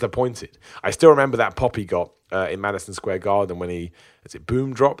was always disappointed. I still remember that pop he got in Madison Square Garden when he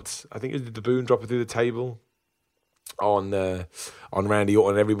boom dropped. I think it was the boom dropper through the table on Randy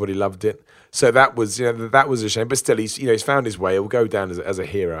Orton. Everybody loved it. So that was a shame, but still he's found his way. He'll go down as a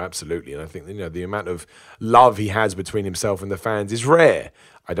hero, absolutely. And I think the amount of love he has between himself and the fans is rare.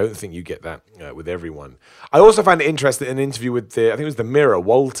 I don't think you get that with everyone. I also found it interesting in an interview with I think it was the Mirror.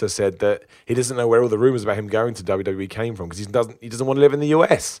 Walter said that he doesn't know where all the rumors about him going to WWE came from, because he doesn't want to live in the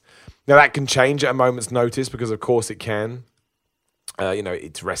US. Now that can change at a moment's notice, because of course it can.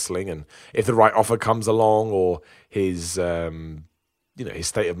 It's wrestling, and if the right offer comes along, or his his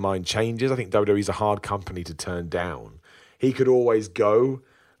state of mind changes, I think WWE's a hard company to turn down. He could always go,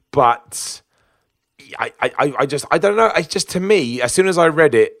 but I don't know. It's just, to me, as soon as I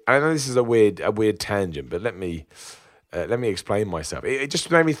read it, I know this is a weird tangent, but let me explain myself. It just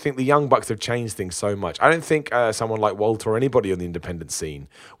made me think the Young Bucks have changed things so much. I don't think someone like Walter or anybody on the independent scene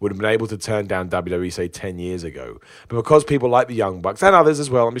would have been able to turn down WWE, say, 10 years ago. But because people like the Young Bucks, and others as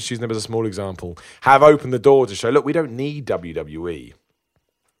well, I'm just using them as a small example, have opened the door to show, look, we don't need WWE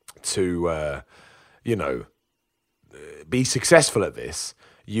to, be successful at this.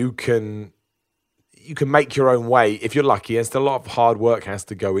 You can make your own way if you're lucky, and still a lot of hard work has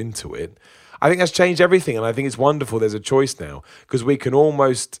to go into it. I think that's changed everything, and I think it's wonderful there's a choice now, because we can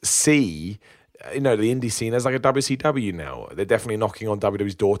almost see, the indie scene as like a WCW now. They're definitely knocking on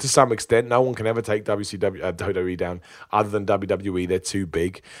WWE's door to some extent. No one can ever take WWE down other than WWE. They're too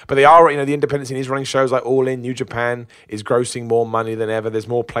big. But they are, the independent scene is running shows like All In. New Japan is grossing more money than ever. There's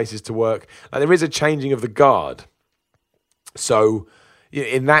more places to work. Like, there is a changing of the guard. So,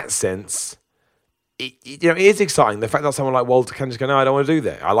 in that sense, it is exciting. The fact that someone like Walter can just go, no, I don't want to do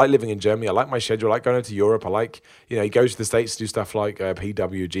that. I like living in Germany. I like my schedule. I like going over to Europe. I like, he goes to the States to do stuff like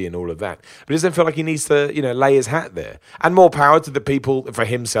PWG and all of that. But he doesn't feel like he needs to, lay his hat there. And more power to the people, for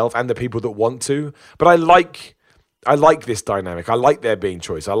himself and the people that want to. But I like this dynamic. I like there being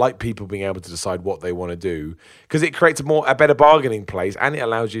choice. I like people being able to decide what they want to do because it creates a better bargaining place and it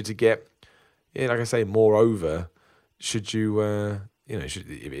allows you to get, like I say, more over should you...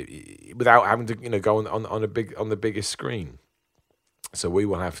 without having to, go on the biggest screen. So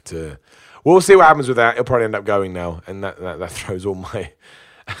we'll see what happens with that. It'll probably end up going now, and that throws all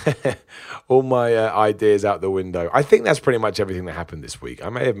my ideas out the window. I think that's pretty much everything that happened this week. I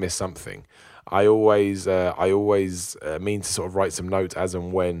may have missed something. I always mean to sort of write some notes as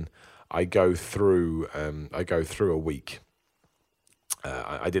and when I go through a week.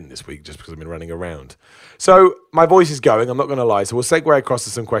 I didn't this week just because I've been running around. So my voice is going, I'm not going to lie. So we'll segue across to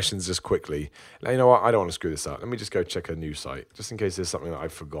some questions just quickly. Now, you know what? I don't want to screw this up. Let me just go check a news site just in case there's something that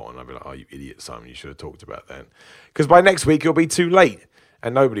I've forgotten. I'll be like, oh, you idiot, Simon, you should have talked about that. Because by next week, it'll be too late.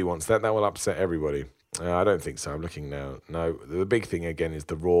 And nobody wants that. That will upset everybody. I don't think so. I'm looking now. No, the big thing again is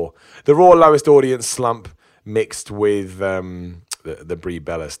the Raw lowest audience slump mixed with... the Brie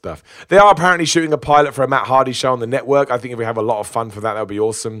Bella stuff. They are apparently shooting a pilot for a Matt Hardy show on the network. I think if we have a lot of fun for that, that'll be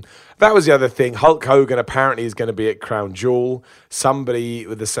awesome. That was the other thing. Hulk Hogan apparently is going to be at Crown Jewel. Somebody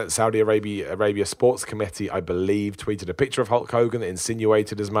with the Saudi Arabia Sports Committee, I believe, tweeted a picture of Hulk Hogan that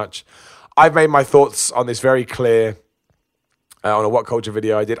insinuated as much. I've made my thoughts on this very clear on a What Culture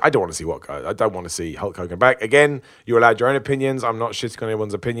video I did. I don't want to see Hulk Hogan back. Again, you're allowed your own opinions. I'm not shitting on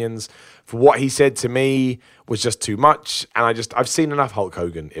anyone's opinions. For what he said to me was just too much, and I've seen enough Hulk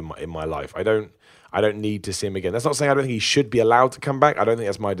Hogan in my life. I don't need to see him again. That's not saying I don't think he should be allowed to come back. I don't think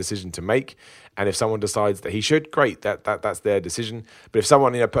that's my decision to make. And if someone decides that he should, great. That's their decision. But if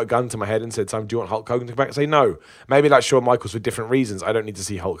someone put a gun to my head and said, "Simon, do you want Hulk Hogan to come back?" I say no. Maybe like Shawn Michaels for different reasons. I don't need to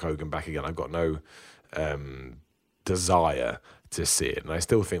see Hulk Hogan back again. I've got no desire to see it. And I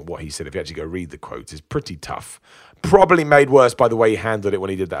still think what he said, if you actually go read the quotes, is pretty tough. Probably made worse by the way he handled it when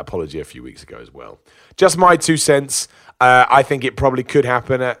he did that apology a few weeks ago as well. Just my 2 cents. I think it probably could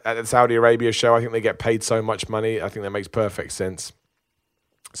happen at the Saudi Arabia show. I think they get paid so much money. I think that makes perfect sense.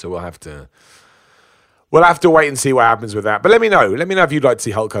 So we'll have to wait and see what happens with that. But let me know. Let me know if you'd like to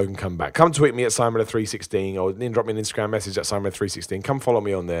see Hulk Hogan come back. Come tweet me at Simon316 or drop me an Instagram message at Simon316. Come follow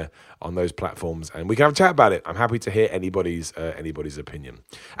me on there, on those platforms, and we can have a chat about it. I'm happy to hear anybody's opinion.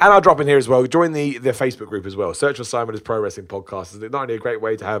 And I'll drop in here as well. Join the Facebook group as well. Search for Simon as Pro Wrestling Podcast. It's not only a great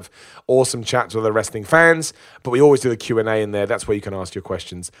way to have awesome chats with other wrestling fans, but we always do the Q&A in there. That's where you can ask your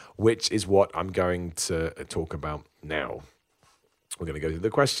questions, which is what I'm going to talk about now. We're going to go through the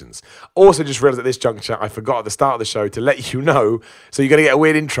questions. Also, just realized at this juncture, I forgot at the start of the show to let you know. So you're going to get a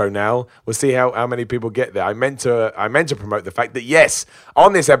weird intro now. We'll see how many people get there. I meant to promote the fact that, yes,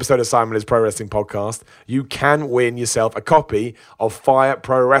 on this episode of Simon is Pro Wrestling Podcast, you can win yourself a copy of Fire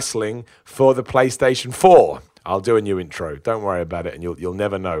Pro Wrestling for the PlayStation 4. I'll do a new intro. Don't worry about it, and you'll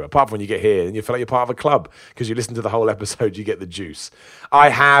never know. Apart from when you get here, and you feel like you're part of a club because you listen to the whole episode, you get the juice. I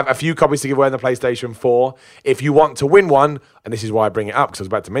have a few copies to give away on the PlayStation 4. If you want to win one, and this is why I bring it up because I was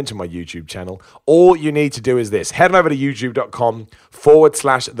about to mention my YouTube channel, all you need to do is this. Head on over to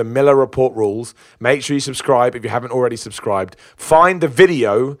youtube.com/The Miller Report Rules. Make sure you subscribe if you haven't already subscribed. Find the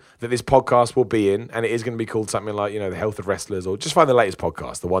video that this podcast will be in, and it is going to be called something like, The Health of Wrestlers, or just find the latest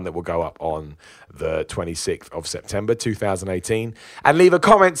podcast, the one that will go up on the 26th of September 2018, and leave a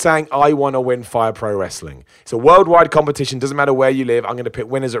comment saying, I want to win Fire Pro Wrestling. It's a worldwide competition, doesn't matter where you live. I'm going to pick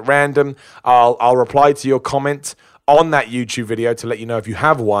winners at random. I'll reply to your comment on that YouTube video to let you know if you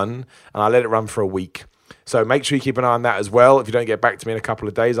have won, and I'll let it run for a week. So make sure you keep an eye on that as well. If you don't get back to me in a couple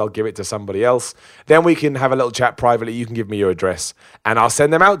of days, I'll give it to somebody else. Then we can have a little chat privately. You can give me your address, and I'll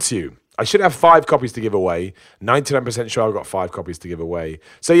send them out to you. I should have 5 copies to give away. 99% sure I've got 5 copies to give away.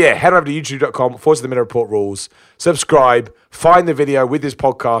 So yeah, head over to youtube.com/The Miller Report Rules. Subscribe. Find the video with this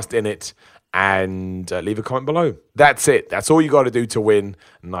podcast in it. And leave a comment below. That's it. That's all you got to do to win.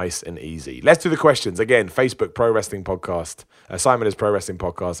 Nice and easy. Let's do the questions. Again, Facebook Pro Wrestling Podcast. Simon is Pro Wrestling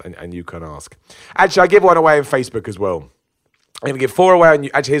Podcast, and you can ask. Actually, I give one away on Facebook as well. I'm going to give 4 away on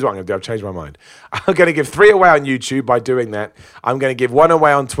YouTube. Actually, here's what I'm going to do. I've changed my mind. I'm going to give 3 away on YouTube by doing that. I'm going to give 1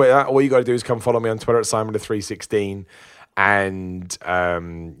 away on Twitter. All you got to do is come follow me on Twitter at Simon316. And,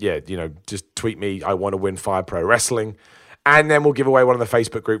 just tweet me, I want to win Fire Pro Wrestling. And then we'll give away one in the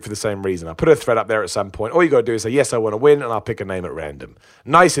Facebook group for the same reason. I'll put a thread up there at some point. All you got to do is say, yes, I want to win, and I'll pick a name at random.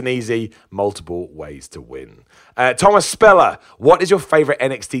 Nice and easy, multiple ways to win. Thomas Speller, what is your favorite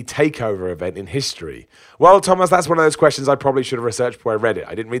NXT TakeOver event in history? Well, Thomas, that's one of those questions I probably should have researched before I read it.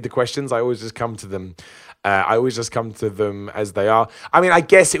 I didn't read the questions. I always just come to them. As they are. I mean, I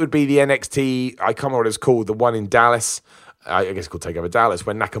guess it would be the NXT, I can't remember what it's called, the one in Dallas. I guess it's called TakeOver Dallas,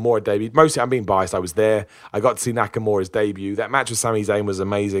 when Nakamura debuted. Mostly, I'm being biased, I was there. I got to see Nakamura's debut. That match with Sami Zayn was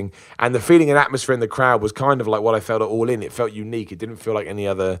amazing. And the feeling and atmosphere in the crowd was kind of like what I felt at All In. It felt unique. It didn't feel like any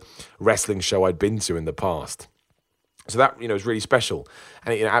other wrestling show I'd been to in the past. So that, was really special.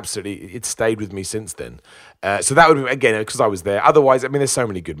 And it stayed with me since then. So that would be, again, because I was there. Otherwise, I mean, there's so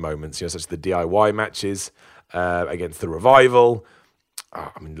many good moments, such as the DIY matches against the Revival.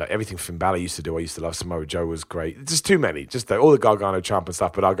 Like everything Finn Balor used to do, I used to love. Samoa Joe was great. Just too many. Just all the Gargano Champ and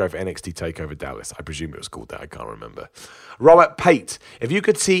stuff, but I'll go for NXT TakeOver Dallas. I presume it was called that. I can't remember. Robert Pate, if you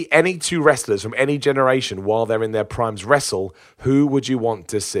could see any two wrestlers from any generation while they're in their primes wrestle, who would you want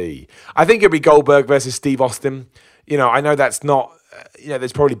to see? I think it'd be Goldberg versus Steve Austin. I know that's not...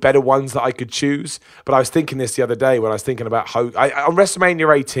 there's probably better ones that I could choose, but I was thinking this the other day when I was thinking about on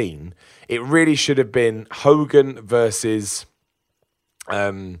WrestleMania 18, it really should have been Hogan versus...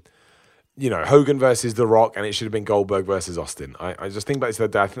 Hogan versus The Rock, and it should have been Goldberg versus Austin. I just think about this the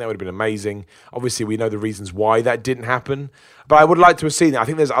other day. I think that would have been amazing. Obviously, we know the reasons why that didn't happen, but I would like to have seen that. I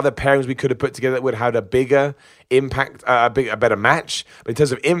think there's other pairings we could have put together that would have had a bigger impact, a better match. But in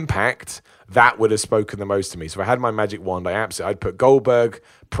terms of impact, that would have spoken the most to me. So if I had my magic wand, I'd put Goldberg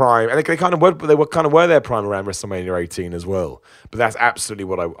prime, and they kind of were their prime around WrestleMania 18 as well. But that's absolutely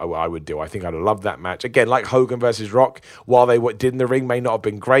what I would do. I think I'd have loved that match again, like Hogan versus Rock. While they did in the ring may not have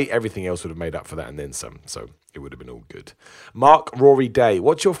been great, everything else would have made up for that and then some. So it would have been all good. Mark Rory Day,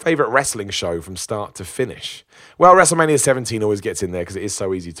 what's your favorite wrestling show from start to finish? Well, WrestleMania 17 always gets in there because it is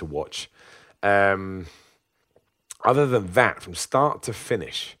so easy to watch. Other than that, from start to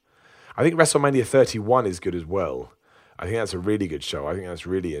finish, I think WrestleMania 31 is good as well. I think that's a really good show. I think that's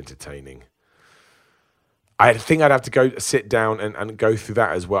really entertaining. I think I'd have to go sit down and go through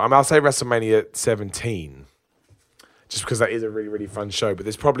that as well. I'll say WrestleMania 17, just because that is a really, really fun show. But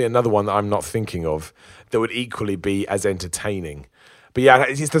there's probably another one that I'm not thinking of that would equally be as entertaining. But yeah,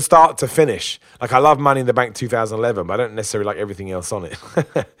 it's the start to finish. Like, I love Money in the Bank 2011, but I don't necessarily like everything else on it.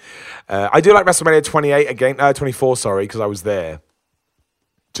 I do like WrestleMania 24, because I was there.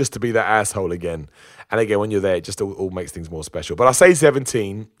 Just to be that asshole again. And again, when you're there, it just all makes things more special. But I'll say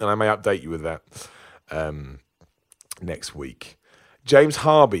 17, and I may update you with that next week. James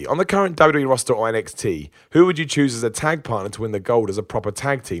Harvey, on the current WWE roster or NXT, who would you choose as a tag partner to win the gold as a proper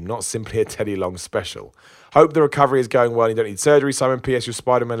tag team, not simply a Teddy Long special? Hope the recovery is going well and you don't need surgery. Simon, P.S. Your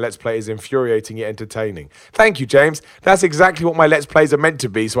Spider-Man Let's Play is infuriating yet entertaining. Thank you, James. That's exactly what my Let's Plays are meant to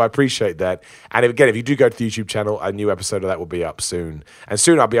be, so I appreciate that. And again, if you do go to the YouTube channel, a new episode of that will be up soon. And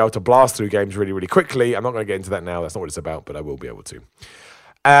soon I'll be able to blast through games really, really quickly. I'm not going to get into that now. That's not what it's about, but I will be able to.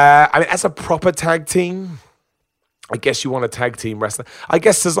 As a proper tag team, I guess you want a tag team wrestler. I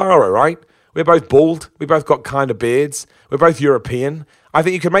guess Cesaro, right? We're both bald. We both got kind of beards. We're both European. I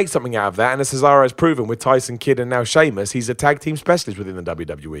think you can make something out of that. And as Cesaro has proven with Tyson Kidd and now Sheamus, he's a tag team specialist within the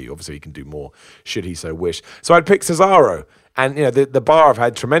WWE. Obviously, he can do more should he so wish. So I'd pick Cesaro. And, the Bar have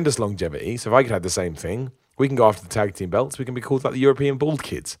had tremendous longevity. So if I could have the same thing, we can go after the tag team belts. We can be called like the European Bald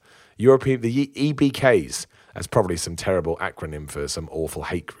Kids. The EBKs. That's probably some terrible acronym for some awful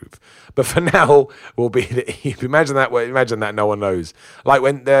hate group. But for now, we'll be imagine that no one knows. Like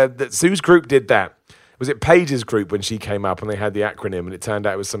when Sue's group did that. Was it Paige's group when she came up and they had the acronym and it turned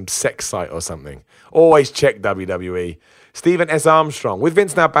out it was some sex site or something? Always check WWE. Stephen S. Armstrong, with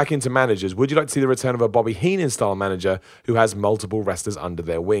Vince now back into managers, would you like to see the return of a Bobby Heenan-style manager who has multiple wrestlers under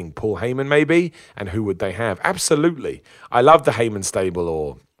their wing? Paul Heyman, maybe? And who would they have? Absolutely. I love the Heyman stable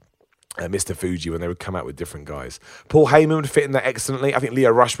or Mr. Fuji when they would come out with different guys. Paul Heyman would fit in there excellently. I think Leo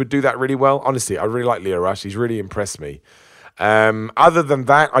Rush would do that really well. Honestly, I really like Leo Rush. He's really impressed me. Other than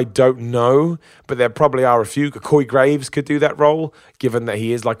that, I don't know, but there probably are a few. Corey Graves could do that role, given that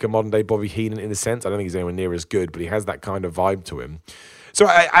he is like a modern-day Bobby Heenan in a sense. I don't think he's anywhere near as good, but he has that kind of vibe to him. So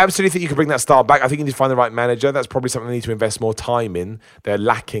I absolutely think you can bring that style back. I think you need to find the right manager. That's probably something they need to invest more time in. They're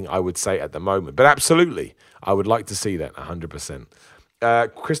lacking, I would say, at the moment. But absolutely, I would like to see that 100%.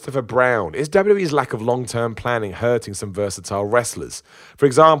 Christopher Brown, is WWE's lack of long-term planning hurting some versatile wrestlers? For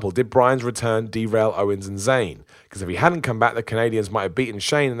example, did Bryan's return derail Owens and Zayn? Because if he hadn't come back, the Canadians might have beaten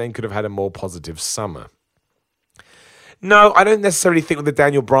Shane and then could have had a more positive summer. No, I don't necessarily think with the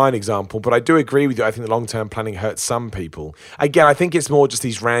Daniel Bryan example, but I do agree with you. I think the long-term planning hurts some people. Again, I think it's more just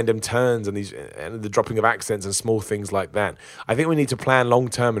these random turns and the dropping of accents and small things like that. I think we need to plan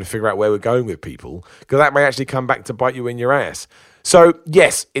long-term and figure out where we're going with people, because that may actually come back to bite you in your ass. So,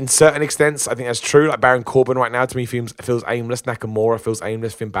 yes, in certain extents, I think that's true. Like Baron Corbin right now, to me, feels aimless. Nakamura feels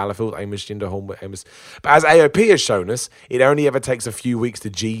aimless. Finn Balor feels aimless. Jinder Mahal aimless. But as AOP has shown us, it only ever takes a few weeks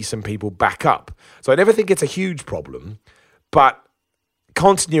to G some people back up. So I never think it's a huge problem. But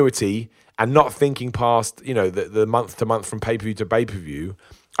continuity and not thinking past, the month to month from pay-per-view to pay-per-view,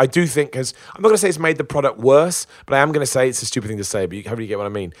 I do think I'm not going to say it's made the product worse, but I am going to say it's a stupid thing to say, but you hopefully get what I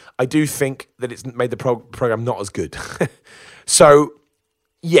mean. I do think that it's made the program not as good. So,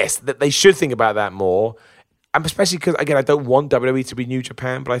 yes, that they should think about that more, and especially because, again, I don't want WWE to be New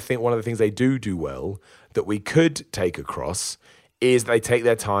Japan, but I think one of the things they do well that we could take across is they take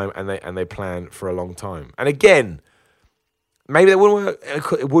their time and they plan for a long time. And again, maybe it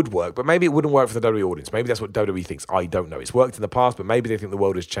would work, but maybe it wouldn't work for the WWE audience. Maybe that's what WWE thinks. I don't know. It's worked in the past, but maybe they think the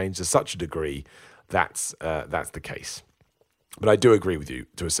world has changed to such a degree that's the case. But I do agree with you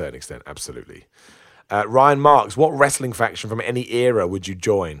to a certain extent, absolutely. Ryan Marks, what wrestling faction from any era would you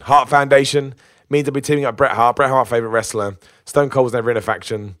join? Hart Foundation means I'll be teaming up Bret Hart. Bret Hart, favourite wrestler. Stone Cold was never in a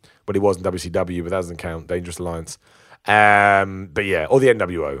faction, but he was in WCW, but that doesn't count. Dangerous Alliance. But yeah, or the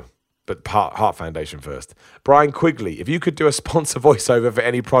NWO. But Hart Foundation first. Brian Quigley, if you could do a sponsor voiceover for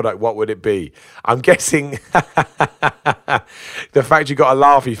any product, what would it be? I'm guessing the fact you got a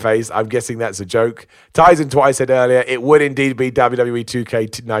laughy face, I'm guessing that's a joke. Ties into what I said earlier. It would indeed be WWE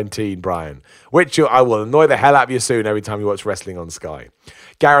 2K19, Brian, which I will annoy the hell out of you soon every time you watch wrestling on Sky.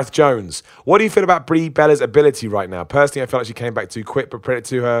 Gareth Jones, what do you feel about Brie Bella's ability right now? Personally, I feel like she came back too quick, but credit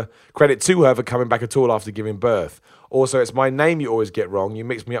to her for coming back at all after giving birth. Also, it's my name you always get wrong. You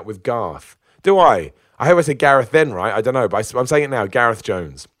mix me up with Garth. Do I? I hope I said Gareth then, right? I don't know, but I'm saying it now. Gareth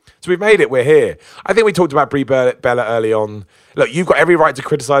Jones. So we've made it. We're here. I think we talked about Brie Bella early on. Look, you've got every right to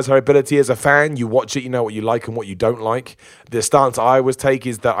criticize her ability as a fan. You watch it, you know what you like and what you don't like. The stance I always take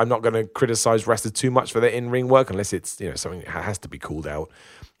is that I'm not going to criticize wrestlers too much for their in-ring work unless it's something that has to be called out,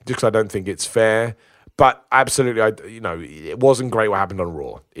 just because I don't think it's fair. But absolutely, it wasn't great what happened on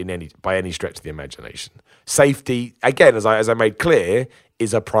Raw by any stretch of the imagination. Safety, again, as I made clear,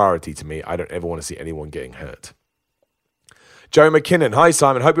 is a priority to me. I don't ever want to see anyone getting hurt. Joe McKinnon, hi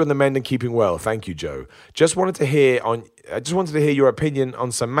Simon. Hope you're on the mend and keeping well. Thank you, Joe. Just wanted to hear your opinion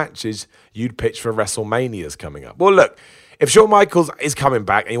on some matches you'd pitch for WrestleManias coming up. Well, look. If Shawn Michaels is coming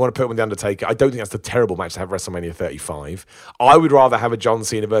back and you want to put him with The Undertaker, I don't think that's a terrible match to have WrestleMania 35. I would rather have a John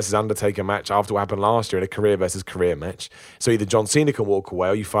Cena versus Undertaker match after what happened last year in a career versus career match. So either John Cena can walk away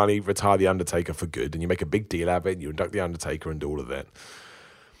or you finally retire The Undertaker for good and you make a big deal out of it and you induct The Undertaker and do all of that.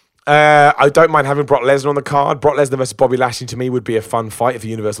 I don't mind having Brock Lesnar on the card. Brock Lesnar versus Bobby Lashley to me would be a fun fight if the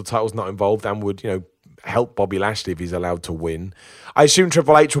Universal title's not involved and would, help Bobby Lashley if he's allowed to win. I assume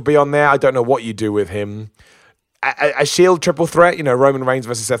Triple H will be on there. I don't know what you do with him. A Shield triple threat, Roman Reigns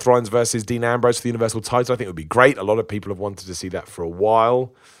versus Seth Rollins versus Dean Ambrose for the Universal title, I think would be great. A lot of people have wanted to see that for a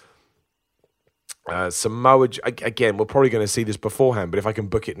while. Samoa, again, we're probably going to see this beforehand, but if I can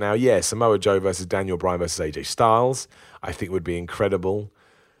book it now, yeah, Samoa Joe versus Daniel Bryan versus AJ Styles, I think would be incredible.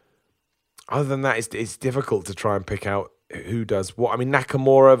 Other than that, it's difficult to try and pick out who does what. I mean,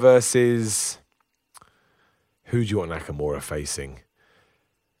 Nakamura versus... Who do you want Nakamura facing?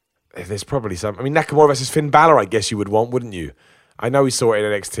 There's probably some... I mean, Nakamura versus Finn Balor, I guess you would want, wouldn't you? I know we saw it in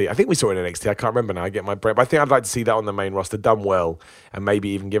NXT. I think we saw it in NXT. I can't remember now. I get my brain. But I think I'd like to see that on the main roster done well and maybe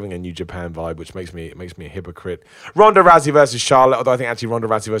even giving a New Japan vibe, which makes me a hypocrite. Ronda Rousey versus Charlotte, although I think actually Ronda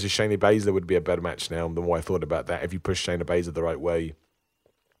Rousey versus Shayna Baszler would be a better match now. The more I thought about that, if you push Shayna Baszler the right way.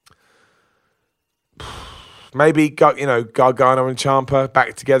 Maybe, Gargano and Ciampa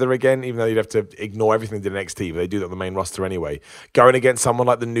back together again, even though you'd have to ignore everything they did in NXT, but they do that on the main roster anyway. Going against someone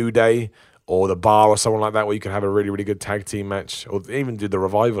like the New Day or the Bar or someone like that where you can have a really, really good tag team match, or even do the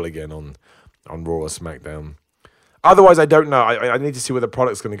Revival again on Raw or SmackDown. Otherwise, I don't know. I need to see where the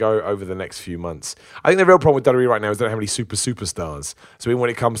product's going to go over the next few months. I think the real problem with WWE right now is they don't have any superstars. So even when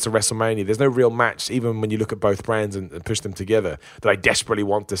it comes to WrestleMania, there's no real match, even when you look at both brands and push them together, that I desperately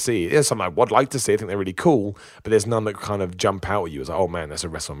want to see. There's some I would like to see. I think they're really cool, but there's none that kind of jump out at you as like, oh man, that's a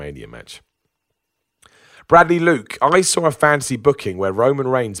WrestleMania match. Bradley Luke, I saw a fantasy booking where Roman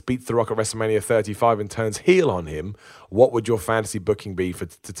Reigns beats The Rock at WrestleMania 35 and turns heel on him. What would your fantasy booking be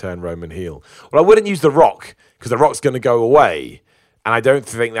to turn Roman heel? Well, I wouldn't use The Rock because The Rock's going to go away, and I don't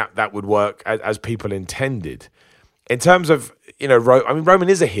think that would work as people intended. In terms of, Roman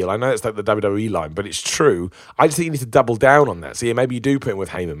is a heel. I know it's like the WWE line, but it's true. I just think you need to double down on that. So yeah, maybe you do put him with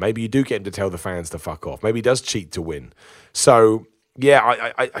Heyman. Maybe you do get him to tell the fans to fuck off. Maybe he does cheat to win. So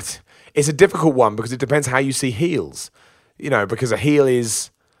yeah, it's a difficult one because it depends how you see heels. Because a heel is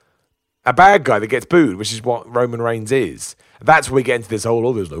a bad guy that gets booed, which is what Roman Reigns is. That's where we get into this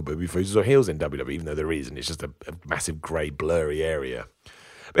whole, there's no baby faces or heels in WWE, even though there is, and it's just a massive grey, blurry area.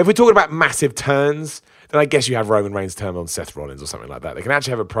 But if we're talking about massive turns, then I guess you have Roman Reigns turn on Seth Rollins or something like that. They can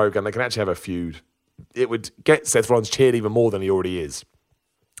actually have a program, they can actually have a feud. It would get Seth Rollins cheered even more than he already is.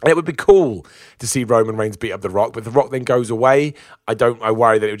 And it would be cool to see Roman Reigns beat up The Rock, but if The Rock then goes away, I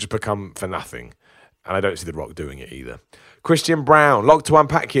worry that it would just become for nothing. And I don't see The Rock doing it either. Christian Brown, lot to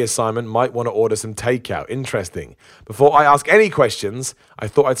unpack here, Simon. Might want to order some takeout. Interesting. Before I ask any questions, I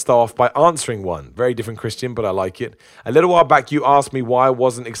thought I'd start off by answering one. Very different, Christian, but I like it. A little while back, you asked me why I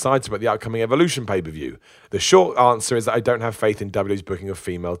wasn't excited about the upcoming Evolution pay-per-view. The short answer is that I don't have faith in WWE's booking of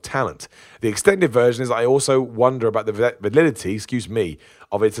female talent. The extended version is that I also wonder about the validity,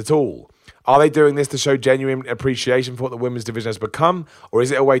 of it at all. Are they doing this to show genuine appreciation for what the women's division has become, or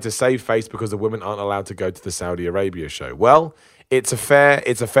is it a way to save face because the women aren't allowed to go to the Saudi Arabia show? Well, it's a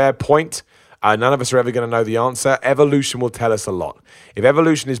fair point. None of us are ever going to know the answer. Evolution will tell us a lot. If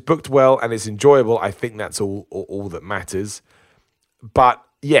Evolution is booked well and it's enjoyable, I think that's all that matters. But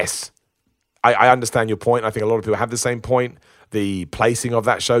yes, I understand your point. I think a lot of people have the same point. The placing of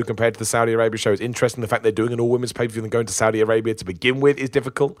that show compared to the Saudi Arabia show is interesting. The fact they're doing an all-women's pay-per-view and going to Saudi Arabia to begin with is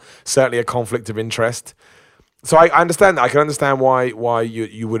difficult. Certainly a conflict of interest. So I understand that. I can understand why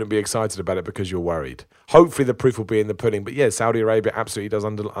you wouldn't be excited about it because you're worried. Hopefully the proof will be in the pudding. But yeah, Saudi Arabia absolutely does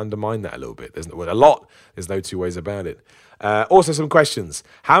undermine that a little bit. There's no two ways about it. Also some questions.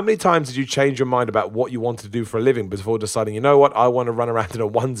 How many times did you change your mind about what you wanted to do for a living before deciding, you know what, I want to run around in a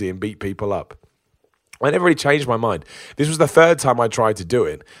onesie and beat people up? I never really changed my mind. This was the third time I tried to do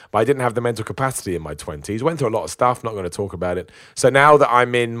it, but I didn't have the mental capacity in my 20s. Went through a lot of stuff, not going to talk about it. So now that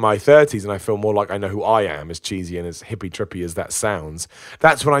I'm in my 30s and I feel more like I know who I am, as cheesy and as hippie-trippy as that sounds,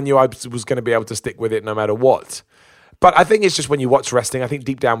 that's when I knew I was going to be able to stick with it no matter what. But I think it's just when you watch wrestling, I think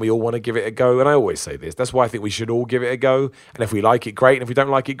deep down we all want to give it a go. And I always say this. That's why I think we should all give it a go. And if we like it, great. And if we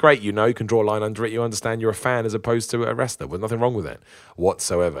don't like it, great. You can draw a line under it. You understand you're a fan as opposed to a wrestler. There's nothing wrong with it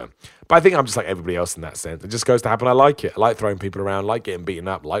whatsoever. But I think I'm just like everybody else in that sense. It just goes to happen. I like it. I like throwing people around, like getting beaten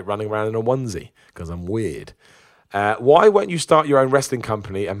up, like running around in a onesie because I'm weird. Why won't you start your own wrestling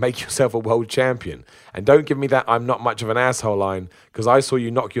company and make yourself a world champion? And don't give me that I'm not much of an asshole line because I saw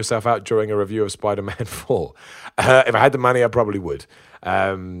you knock yourself out during a review of Spider-Man 4. If I had the money, I probably would.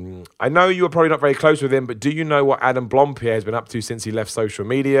 I know you were probably not very close with him, but do you know what Adam Blompierre has been up to since he left social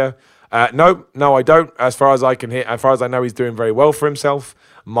media? No, I don't. As far as I can hear, as far as I know, he's doing very well for himself.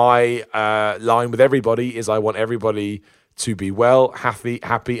 My line with everybody is I want everybody to be well, happy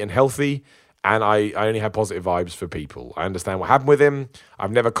and healthy. And I only have positive vibes for people. I understand what happened with him. I've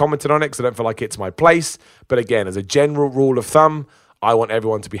never commented on it because I don't feel like it's my place. But again, as a general rule of thumb, I want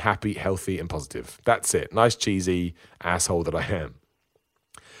everyone to be happy, healthy, and positive. That's it. Nice, cheesy asshole that I am.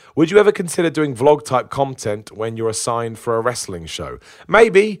 Would you ever consider doing vlog-type content when you're assigned for a wrestling show?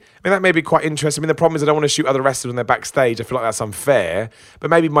 Maybe. That may be quite interesting. The problem is I don't want to shoot other wrestlers when they're backstage. I feel like that's unfair. But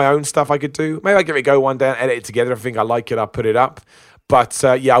maybe my own stuff I could do. Maybe I give it a go one day and edit it together. If I think I like it, I'll put it up. But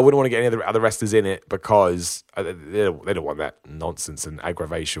I wouldn't want to get any other wrestlers in it because they don't want that nonsense and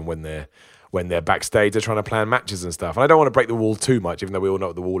aggravation when they're backstage. They're trying to plan matches and stuff. And I don't want to break the wall too much, even though we all know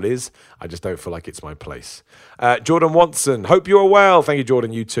what the wall is. I just don't feel like it's my place. Jordan Watson, hope you are well. Thank you,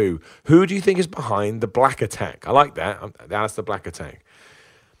 Jordan. You too. Who do you think is behind the Black Attack? I like that. That's the Black Attack.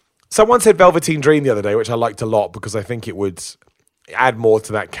 Someone said Velveteen Dream the other day, which I liked a lot because I think it would add more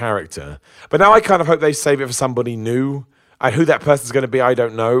to that character. But now I kind of hope they save it for somebody new. And who that person's going to be, I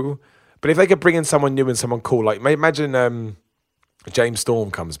don't know. But if they could bring in someone new and someone cool, like imagine James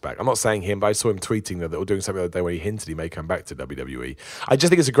Storm comes back. I'm not saying him, but I saw him tweeting or doing something the other day where he hinted he may come back to WWE. I just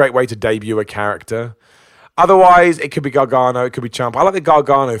think it's a great way to debut a character. Otherwise, it could be Gargano, it could be Ciampa. I like the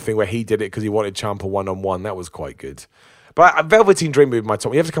Gargano thing where he did it because he wanted Ciampa one-on-one. That was quite good. But Velveteen Dream would be my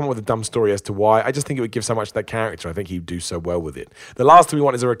top. You have to come up with a dumb story as to why. I just think it would give so much to that character. I think he'd do so well with it. The last thing we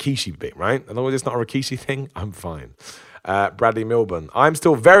want is a Rikishi bit, right? As long as it's not a Rikishi thing, I'm fine. Bradley Milburn. I'm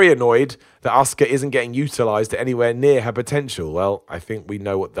still very annoyed that Asuka isn't getting utilised anywhere near her potential. Well, I think we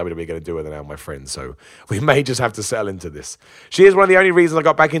know what WWE are going to do with her now, my friend, so we may just have to settle into this. She is one of the only reasons I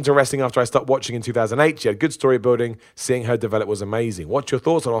got back into wrestling after I stopped watching in 2008. She had good story building. Seeing her develop was amazing. What's your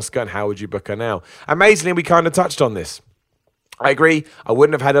thoughts on Asuka and how would you book her now? Amazingly, we kind of touched on this. I agree. I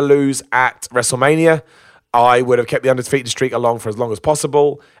wouldn't have had her lose at WrestleMania. I would have kept the undefeated streak along for as long as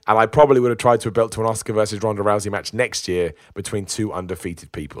possible, and I probably would have tried to have built to an Oscar versus Ronda Rousey match next year between two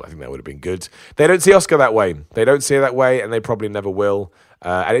undefeated people. I think that would have been good. They don't see Oscar that way. They don't see it that way, and they probably never will.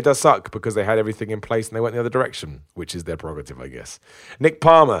 And it does suck because they had everything in place and they went the other direction, which is their prerogative, I guess. Nick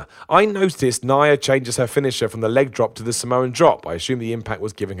Palmer. I noticed Nia changes her finisher from the leg drop to the Samoan drop. I assume the impact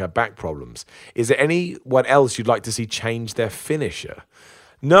was giving her back problems. Is there anyone else you'd like to see change their finisher?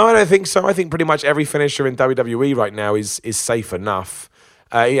 No, I don't think so. I think pretty much every finisher in WWE right now is safe enough.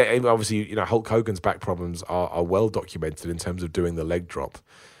 Obviously, Hulk Hogan's back problems are well documented in terms of doing the leg drop.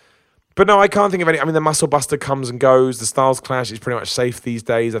 But no, I can't think of any. I mean, the Muscle Buster comes and goes. The Styles Clash is pretty much safe these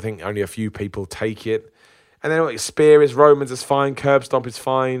days. I think only a few people take it. And then Spear is, Romans is fine, Curb Stomp is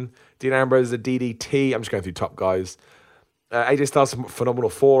fine, Dean Ambrose is a DDT. I'm just going through top guys. AJ Styles, phenomenal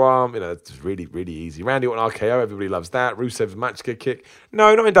forearm. It's really, really easy. Randy Orton RKO, everybody loves that. Rusev's Matchka kick.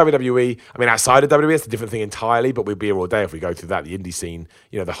 No, not in WWE. I mean, outside of WWE, it's a different thing entirely, but we'd be here all day if we go through that. The indie scene,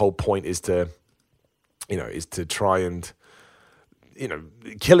 the whole point is to try and,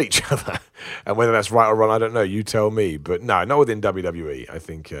 kill each other. And whether that's right or wrong, I don't know. You tell me. But no, not within WWE. I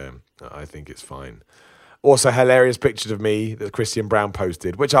think it's fine. Also, hilarious pictures of me that Christian Brown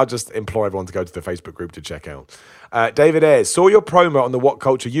posted, which I'll just implore everyone to go to the Facebook group to check out. David Ayres, saw your promo on the What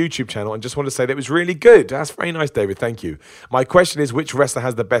Culture YouTube channel and just want to say that it was really good. That's very nice, David. Thank you. My question is, which wrestler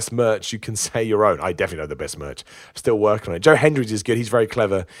has the best merch? You can say your own. I definitely know the best merch. I'm still working on it. Joe Hendricks is good. He's very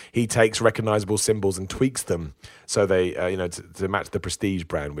clever. He takes recognizable symbols and tweaks them so they, to match the Prestige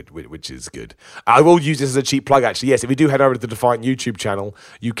brand, which is good. I will use this as a cheap plug, actually. Yes, if you do head over to the Defiant YouTube channel,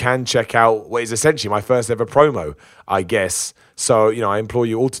 you can check out what is essentially my first ever promo, I guess. So, I implore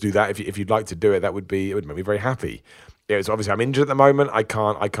you all to do that. If you'd like to do it, it would make me very happy. So obviously I'm injured at the moment. I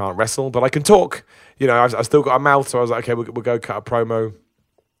can't wrestle, but I can talk. I've still got a mouth, so I was like, okay, we'll go cut a promo.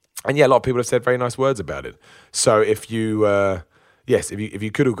 And yeah, a lot of people have said very nice words about it. So if you, if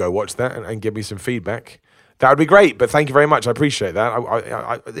you could all go watch that and give me some feedback, that would be great. But thank you very much. I appreciate that.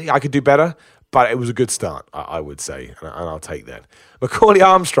 I could do better, but it was a good start, I would say, and I'll take that. Macaulay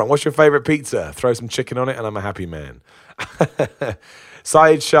Armstrong, what's your favorite pizza? Throw some chicken on it, and I'm a happy man.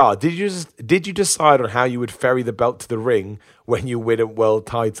 Syed Shah, did you decide on how you would ferry the belt to the ring when you win a world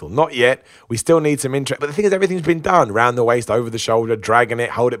title? Not yet. We still need some interest. But the thing is, everything's been done. Round the waist, over the shoulder, dragging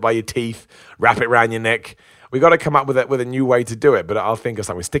it, hold it by your teeth, wrap it around your neck. We got to come up with a new way to do it, but I'll think of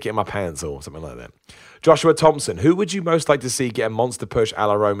something. Stick it in my pants or something like that. Joshua Thompson, who would you most like to see get a monster push a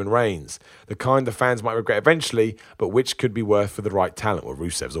la Roman Reigns? The kind the fans might regret eventually, but which could be worth for the right talent? Well,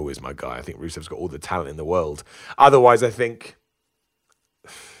 Rusev's always my guy. I think Rusev's got all the talent in the world. Otherwise, I think...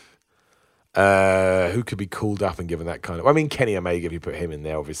 who could be called up and given that kind of... I mean, Kenny Omega, if you put him in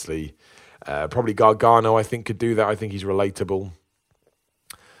there, obviously. Probably Gargano, I think, could do that. I think he's relatable.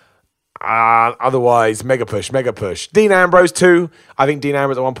 Otherwise, mega push. Dean Ambrose too. I think Dean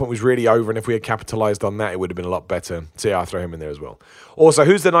Ambrose at one point was really over, and if we had capitalized on that, it would have been a lot better. So yeah, I'll throw him in there as well. Also,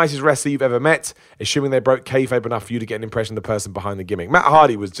 who's the nicest wrestler you've ever met? Assuming they broke kayfabe enough for you to get an impression of the person behind the gimmick. Matt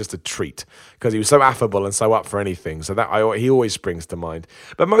Hardy was just a treat because he was so affable and so up for anything. So he always springs to mind.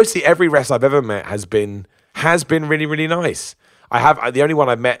 But mostly every wrestler I've ever met has been really, really nice. The only one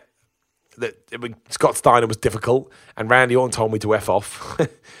I've met Scott Steiner was difficult, and Randy Orton told me to F off.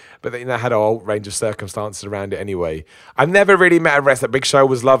 But they had a whole range of circumstances around it anyway. I've never really met a wrestler. Big Show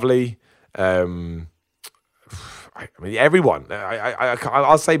was lovely. I mean, everyone.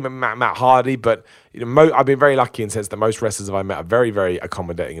 I'll say Matt Hardy, but I've been very lucky in the sense that most wrestlers I've met are very, very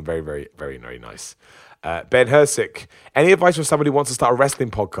accommodating and very, very, very, very nice. Ben Hersick, any advice for somebody who wants to start a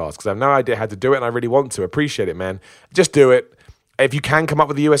wrestling podcast? Because I have no idea how to do it, and I really want to. Appreciate it, man. Just do it. If you can come up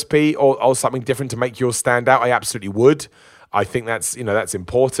with a USP or something different to make yours stand out, I absolutely would. I think that's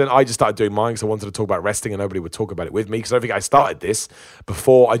important. I just started doing mine because I wanted to talk about wrestling and nobody would talk about it with me because I don't think I started this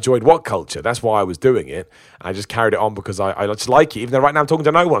before I joined What Culture. That's why I was doing it. I just carried it on because I just like it. Even though right now I'm talking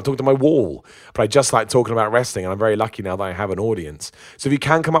to no one, I'm talking to my wall. But I just like talking about wrestling, and I'm very lucky now that I have an audience. So if you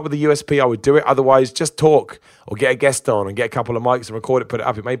can come up with a USP, I would do it. Otherwise, just talk or get a guest on and get a couple of mics and record it, put it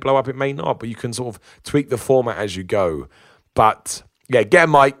up. It may blow up, it may not, but you can sort of tweak the format as you go. But yeah, get a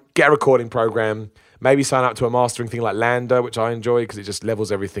mic, get a recording program. Maybe sign up to a mastering thing like Lander, which I enjoy because it just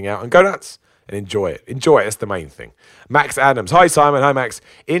levels everything out. And go nuts and enjoy it. Enjoy it. That's the main thing. Max Adams. Hi, Simon. Hi, Max.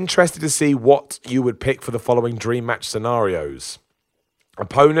 Interested to see what you would pick for the following dream match scenarios.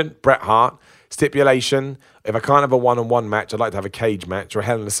 Opponent, Bret Hart. Stipulation, If I can't have a one-on-one match, I'd like to have a cage match or a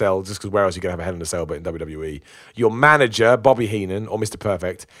Hell in a Cell, just because where else are you going to have a Hell in a Cell but in WWE? Your manager, Bobby Heenan or Mr.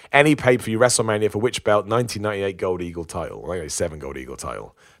 Perfect, any pay-per-view WrestleMania for which belt? 1998 Gold Eagle title. I think it's 7 Gold Eagle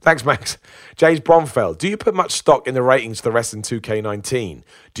title. Thanks, Max. James Bromfeld, do you put much stock in the ratings for the Wrestling 2K19?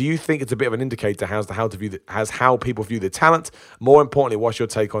 Do you think it's a bit of an indicator as how people view the talent? More importantly, what's your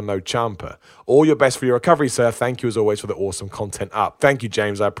take on No Ciampa? All your best for your recovery, sir. Thank you as always for the awesome content up. Thank you,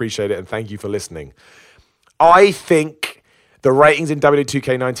 James. I appreciate it, and thank you for listening. I think the ratings in WWE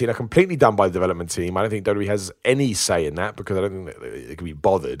 2K19 are completely done by the development team. I don't think WWE has any say in that because I don't think it can be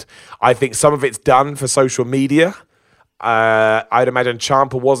bothered. I think some of it's done for social media. I'd imagine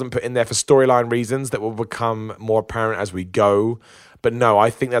Ciampa wasn't put in there for storyline reasons that will become more apparent as we go. But no,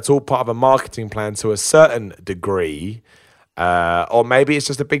 I think that's all part of a marketing plan to a certain degree. Or maybe it's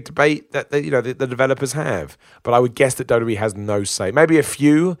just a big debate that the developers have. But I would guess that WWE has no say. Maybe a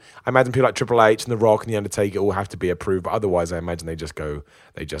few. I imagine people like Triple H and The Rock and The Undertaker all have to be approved. But otherwise, I imagine they just go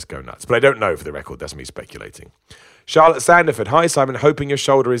nuts. But I don't know for the record. That's me speculating. Charlotte Sanderford. Hi, Simon. Hoping your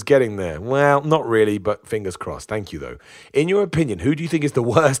shoulder is getting there. Well, not really, but fingers crossed. Thank you, though. In your opinion, who do you think is the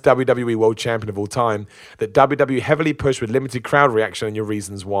worst WWE World Champion of all time that WWE heavily pushed with limited crowd reaction, and your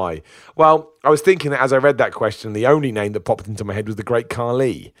reasons why? Well, I was thinking that as I read that question, the only name that popped into my head was the Great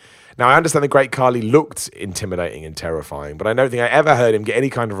Khali. Now, I understand the Great Khali looked intimidating and terrifying, but I don't think I ever heard him get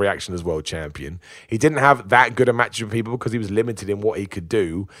any kind of reaction as world champion. He didn't have that good a match with people because he was limited in what he could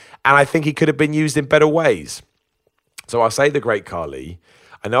do, and I think he could have been used in better ways. So I'll say the Great Khali.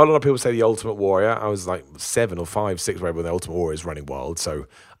 I know a lot of people say the Ultimate Warrior. I was like 7 or 5, 6 when the Ultimate Warrior is running wild, so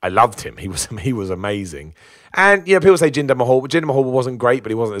I loved him. He was amazing. And people say Jinder Mahal, but Jinder Mahal wasn't great,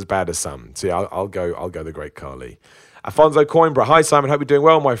 but he wasn't as bad as some. So yeah, I'll go the Great Khali. Alfonso Coimbra. Hi Simon, hope you're doing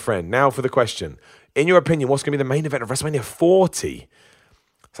well, my friend. Now for the question. In your opinion, what's going to be the main event of WrestleMania 40?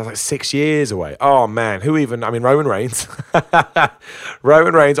 Sounds like 6 years away. Oh man, Roman Reigns.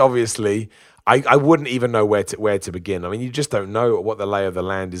 Roman Reigns, obviously. I wouldn't even know where to begin. I mean, you just don't know what the lay of the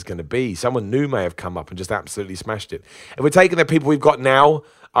land is going to be. Someone new may have come up and just absolutely smashed it. If we're taking the people we've got now,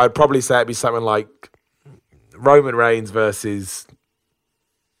 I'd probably say it'd be something like Roman Reigns versus...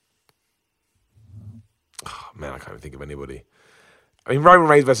 Oh, man, I can't even think of anybody. I mean, Roman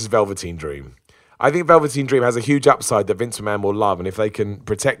Reigns versus Velveteen Dream. I think Velveteen Dream has a huge upside that Vince McMahon will love, and if they can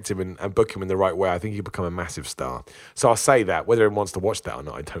protect him and book him in the right way, I think he'll become a massive star. So I'll say that. Whether anyone wants to watch that or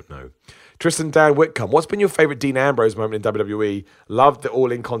not, I don't know. Tristan Dan Whitcomb, what's been your favourite Dean Ambrose moment in WWE? Loved the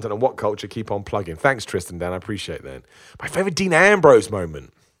all-in content and what culture. Keep on plugging. Thanks, Tristan Dan. I appreciate that. My favourite Dean Ambrose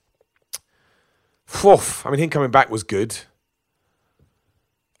moment? Him coming back was good.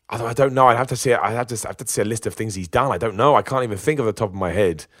 Although I don't know. I'd have to see a list of things he's done. I don't know. I can't even think off the top of my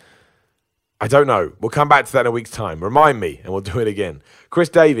head. I don't know. We'll come back to that in a week's time. Remind me, and we'll do it again. Chris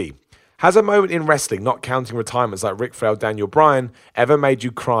Davey. Has a moment in wrestling, not counting retirements like Ric Flair, Daniel Bryan, ever made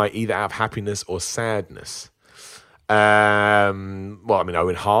you cry either out of happiness or sadness? Owen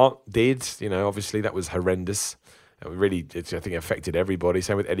Hart did. Obviously that was horrendous. It really, I think it affected everybody.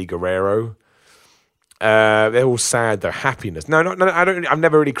 Same with Eddie Guerrero. They're all sad though. Happiness. No, I don't. I've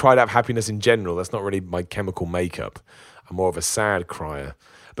never really cried out of happiness in general. That's not really my chemical makeup. I'm more of a sad crier.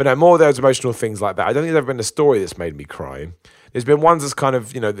 But no, more of those emotional things like that. I don't think there's ever been a story that's made me cry. There's been ones that's kind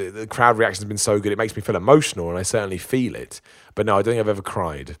of, the crowd reaction has been so good, it makes me feel emotional, and I certainly feel it. But no, I don't think I've ever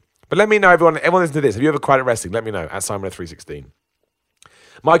cried. But let me know, everyone listen to this. Have you ever cried at wrestling? Let me know, at Simon316.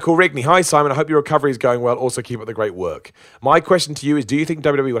 Michael Rigney. Hi, Simon. I hope your recovery is going well. Also, keep up the great work. My question to you is, do you think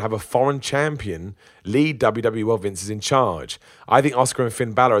WWE will have a foreign champion lead WWE while Vince is in charge? I think Oscar and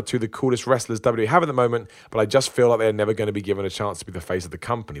Finn Balor are two of the coolest wrestlers WWE have at the moment, but I just feel like they're never going to be given a chance to be the face of the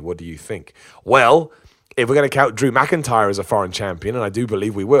company. What do you think? Well, if we're going to count Drew McIntyre as a foreign champion, and I do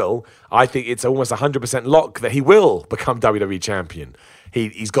believe we will, I think it's almost 100% lock that he will become WWE champion.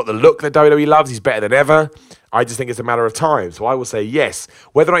 He's got the look that WWE loves. He's better than ever. I just think it's a matter of time. So I will say yes.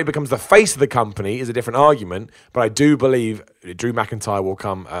 Whether or not he becomes the face of the company is a different argument, but I do believe Drew McIntyre will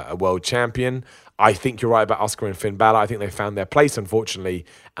become a world champion. I think you're right about Oscar and Finn Balor. I think they found their place, unfortunately,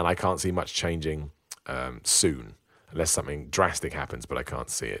 and I can't see much changing soon. Unless something drastic happens, but I can't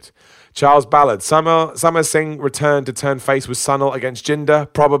see it. Charles Ballard. Summer Singh returned to turn face with Sunil against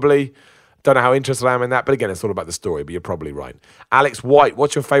Jinder. Probably. Don't know how interested I am in that, but again, it's all about the story, but you're probably right. Alex White.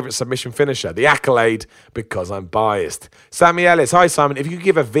 What's your favourite submission finisher? The Accolade, because I'm biased. Sammy Ellis. Hi, Simon. If you could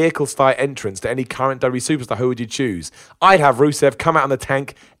give a vehicle-style entrance to any current WWE superstar, who would you choose? I'd have Rusev come out on the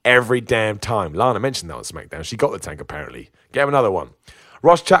tank every damn time. Lana mentioned that on SmackDown. She got the tank, apparently. Get him another one.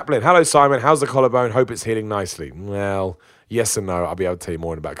 Ross Chaplin. Hello, Simon. How's the collarbone? Hope it's healing nicely. Well, Yes or no? I'll be able to tell you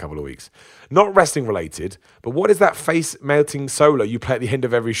more in about a couple of weeks. Not wrestling related, but what is that face-melting solo you play at the end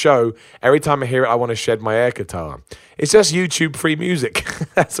of every show? Every time I hear it, I want to shed my air guitar. It's just YouTube free music.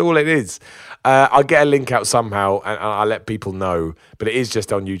 That's all it is. I'll get a link out somehow and I'll let people know, but it is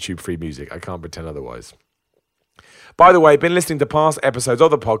just on YouTube free music. I can't pretend otherwise. By the way, been listening to past episodes of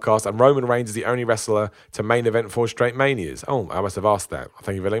the podcast, and Roman Reigns is the only wrestler to main event 4 straight Manias. Oh, I must have asked that.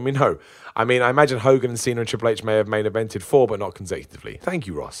 Thank you for letting me know. I mean, I imagine Hogan and Cena and Triple H may have main evented 4, but not consecutively. Thank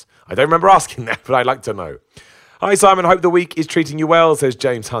you, Ross. I don't remember asking that, but I'd like to know. Hi, Simon. Hope the week is treating you well, says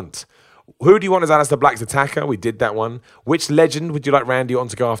James Hunt. Who do you want as Aleister Black's attacker? We did that one. Which legend would you like Randy Orton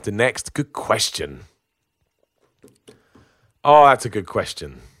to go after next? Good question. Oh, that's a good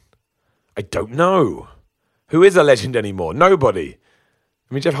question. I don't know. Who is a legend anymore? Nobody.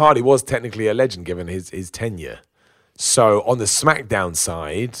 I mean, Jeff Hardy was technically a legend given his tenure. So on the SmackDown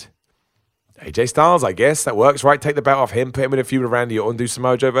side, AJ Styles, I guess. That works, right? Take the belt off him, put him in a feud with Randy Orton, do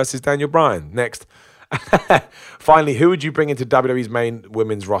Samoa Joe versus Daniel Bryan. Next. Finally, who would you bring into WWE's main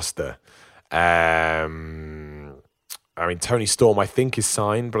women's roster? I mean, Toni Storm, I think, is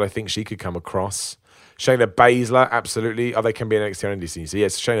signed, but I think she could come across. Shayna Baszler, absolutely. Oh, they can be an NXT or NXT. So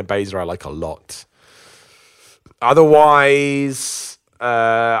yes, Shayna Baszler I like a lot. Otherwise,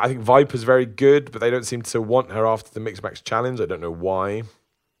 I think Viper's very good, but they don't seem to want her after the Mixed Match Challenge. I don't know why.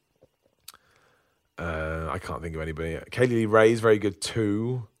 I can't think of anybody. Kaylee Lee Ray is very good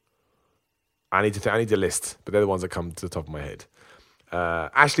too. I need to list, but they're the ones that come to the top of my head.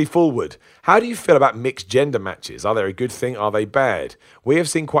 Ashley Fullwood, how do you feel about mixed gender matches? Are they a good thing? Are they bad? We have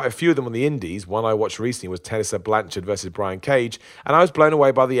seen quite a few of them on the indies. One I watched recently was Tessa Blanchard versus Brian Cage, and I was blown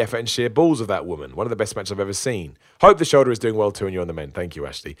away by the effort and sheer balls of that woman. One of the best matches I've ever seen. Hope the shoulder is doing well too and you're on the men. Thank you,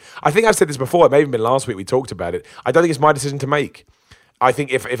 Ashley. I think I've said this before. It may have even been last week we talked about it. I don't think it's my decision to make. I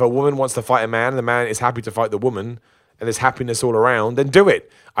think if a woman wants to fight a man and the man is happy to fight the woman, and there's happiness all around, then do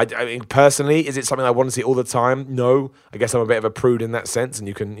it. I mean, personally, is it something I want to see all the time? No. I guess I'm a bit of a prude in that sense, and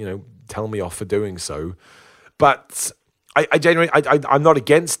you can, tell me off for doing so. But I genuinely, I'm not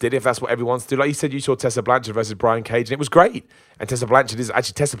against it if that's what everyone wants to do. Like you said, you saw Tessa Blanchard versus Brian Cage, and it was great. And Tessa Blanchard, I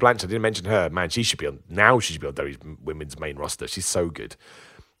didn't mention her. Man, she should be on WWE's women's main roster. She's so good.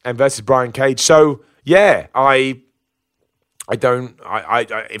 And versus Brian Cage. So, yeah,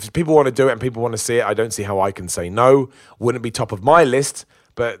 if people want to do it and people want to see it, I don't see how I can say no. Wouldn't be top of my list,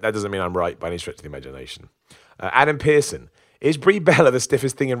 but that doesn't mean I'm right by any stretch of the imagination. Adam Pearson. Is Brie Bella the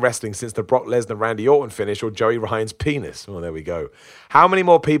stiffest thing in wrestling since the Brock Lesnar-Randy Orton finish or Joey Ryan's penis? Well, there we go. How many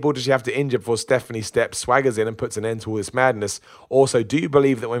more people does she have to injure before Stephanie Steps swaggers in and puts an end to all this madness? Also, do you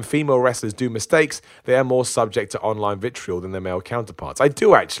believe that when female wrestlers do mistakes, they are more subject to online vitriol than their male counterparts? I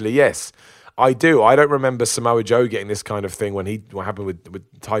do, actually, yes. I do. I don't remember Samoa Joe getting this kind of thing what happened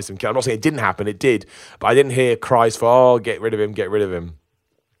with Tyson Kidd. I'm not saying it didn't happen, it did. But I didn't hear cries for, get rid of him.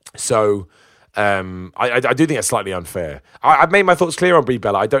 So I do think it's slightly unfair. I've made my thoughts clear on Brie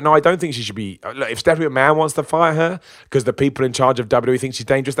Bella. I don't think she should be... Look, if Stephanie McMahon wants to fire her because the people in charge of WWE think she's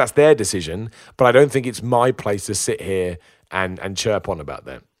dangerous, that's their decision. But I don't think it's my place to sit here and chirp on about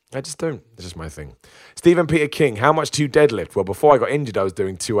that. I just don't. It's just my thing. Stephen Peter King, how much do you deadlift? Well, before I got injured, I was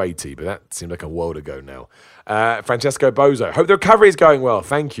doing 280, but that seemed like a world ago now. Francesco Bozo, hope the recovery is going well.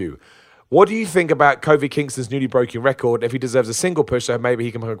 Thank you. What do you think about Kofi Kingston's newly broken record? If he deserves a single push, so maybe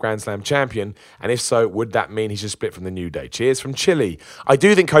he can become a Grand Slam champion. And if so, would that mean he should split from the New Day? Cheers from Chile. I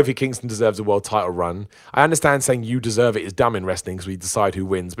do think Kofi Kingston deserves a world title run. I understand saying you deserve it is dumb in wrestling because we decide who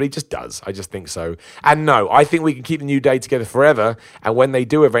wins, but he just does. I just think so. And no, I think we can keep the New Day together forever. And when they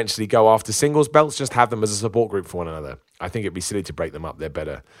do eventually go after singles belts, just have them as a support group for one another. I think it'd be silly to break them up. They're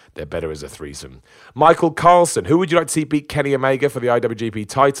better. They're better as a threesome. Michael Carlson. Who would you like to see beat Kenny Omega for the IWGP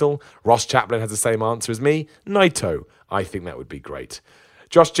title? Ross Chaplin has the same answer as me. Naito. I think that would be great.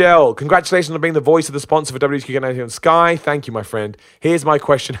 Josh Gell. Congratulations on being the voice of the sponsor for WWQ on Sky. Thank you, my friend. Here's my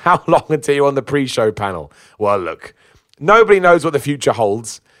question. How long until you're on the pre-show panel? Well, look. Nobody knows what the future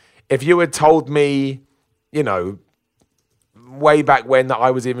holds. If you had told me, way back when that I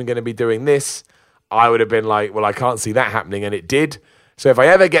was even going to be doing this, I would have been like, well, I can't see that happening, and it did. So if I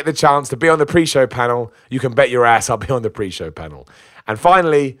ever get the chance to be on the pre-show panel, you can bet your ass I'll be on the pre-show panel. And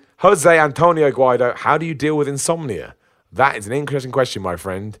finally, Jose Antonio Guaido, how do you deal with insomnia? That is an interesting question, my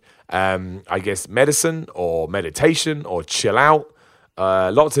friend. I guess medicine or meditation or chill out.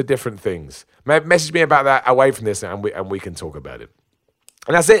 Lots of different things. Message me about that away from this, and we can talk about it.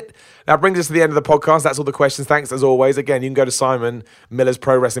 And that's it. That brings us to the end of the podcast. That's all the questions. Thanks, as always. Again, you can go to Simon Miller's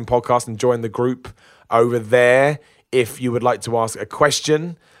Pro Wrestling Podcast and join the group over there if you would like to ask a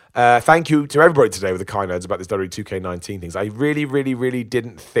question. Thank you to everybody today with the kind words about this WWE 2K19 things. I really, really, really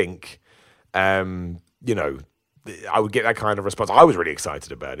didn't think, I would get that kind of response. I was really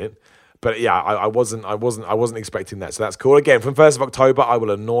excited about it. But yeah, I wasn't expecting that. So that's cool. Again, from 1st of October, I will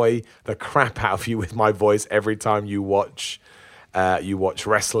annoy the crap out of you with my voice every time you watch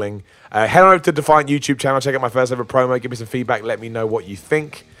wrestling. Head on over to Defiant YouTube channel. Check out my first ever promo. Give me some feedback. Let me know what you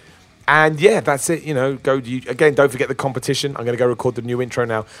think. And yeah, that's it. Again, don't forget the competition. I'm going to go record the new intro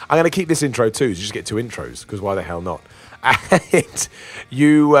now. I'm going to keep this intro too. So you just get 2 intros, because why the hell not? And go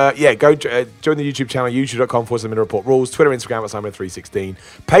join the YouTube channel, youtube.com/SimonReport Rules, Twitter, Instagram at Simon316,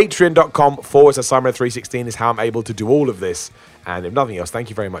 patreon.com/Simon316 is how I'm able to do all of this. And if nothing else,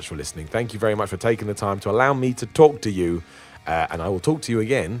 thank you very much for listening. Thank you very much for taking the time to allow me to talk to you. And I will talk to you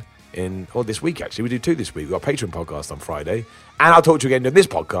again this week, actually. We do 2 this week. We've got a Patreon podcast on Friday. And I'll talk to you again in this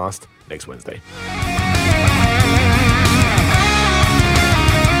podcast next Wednesday.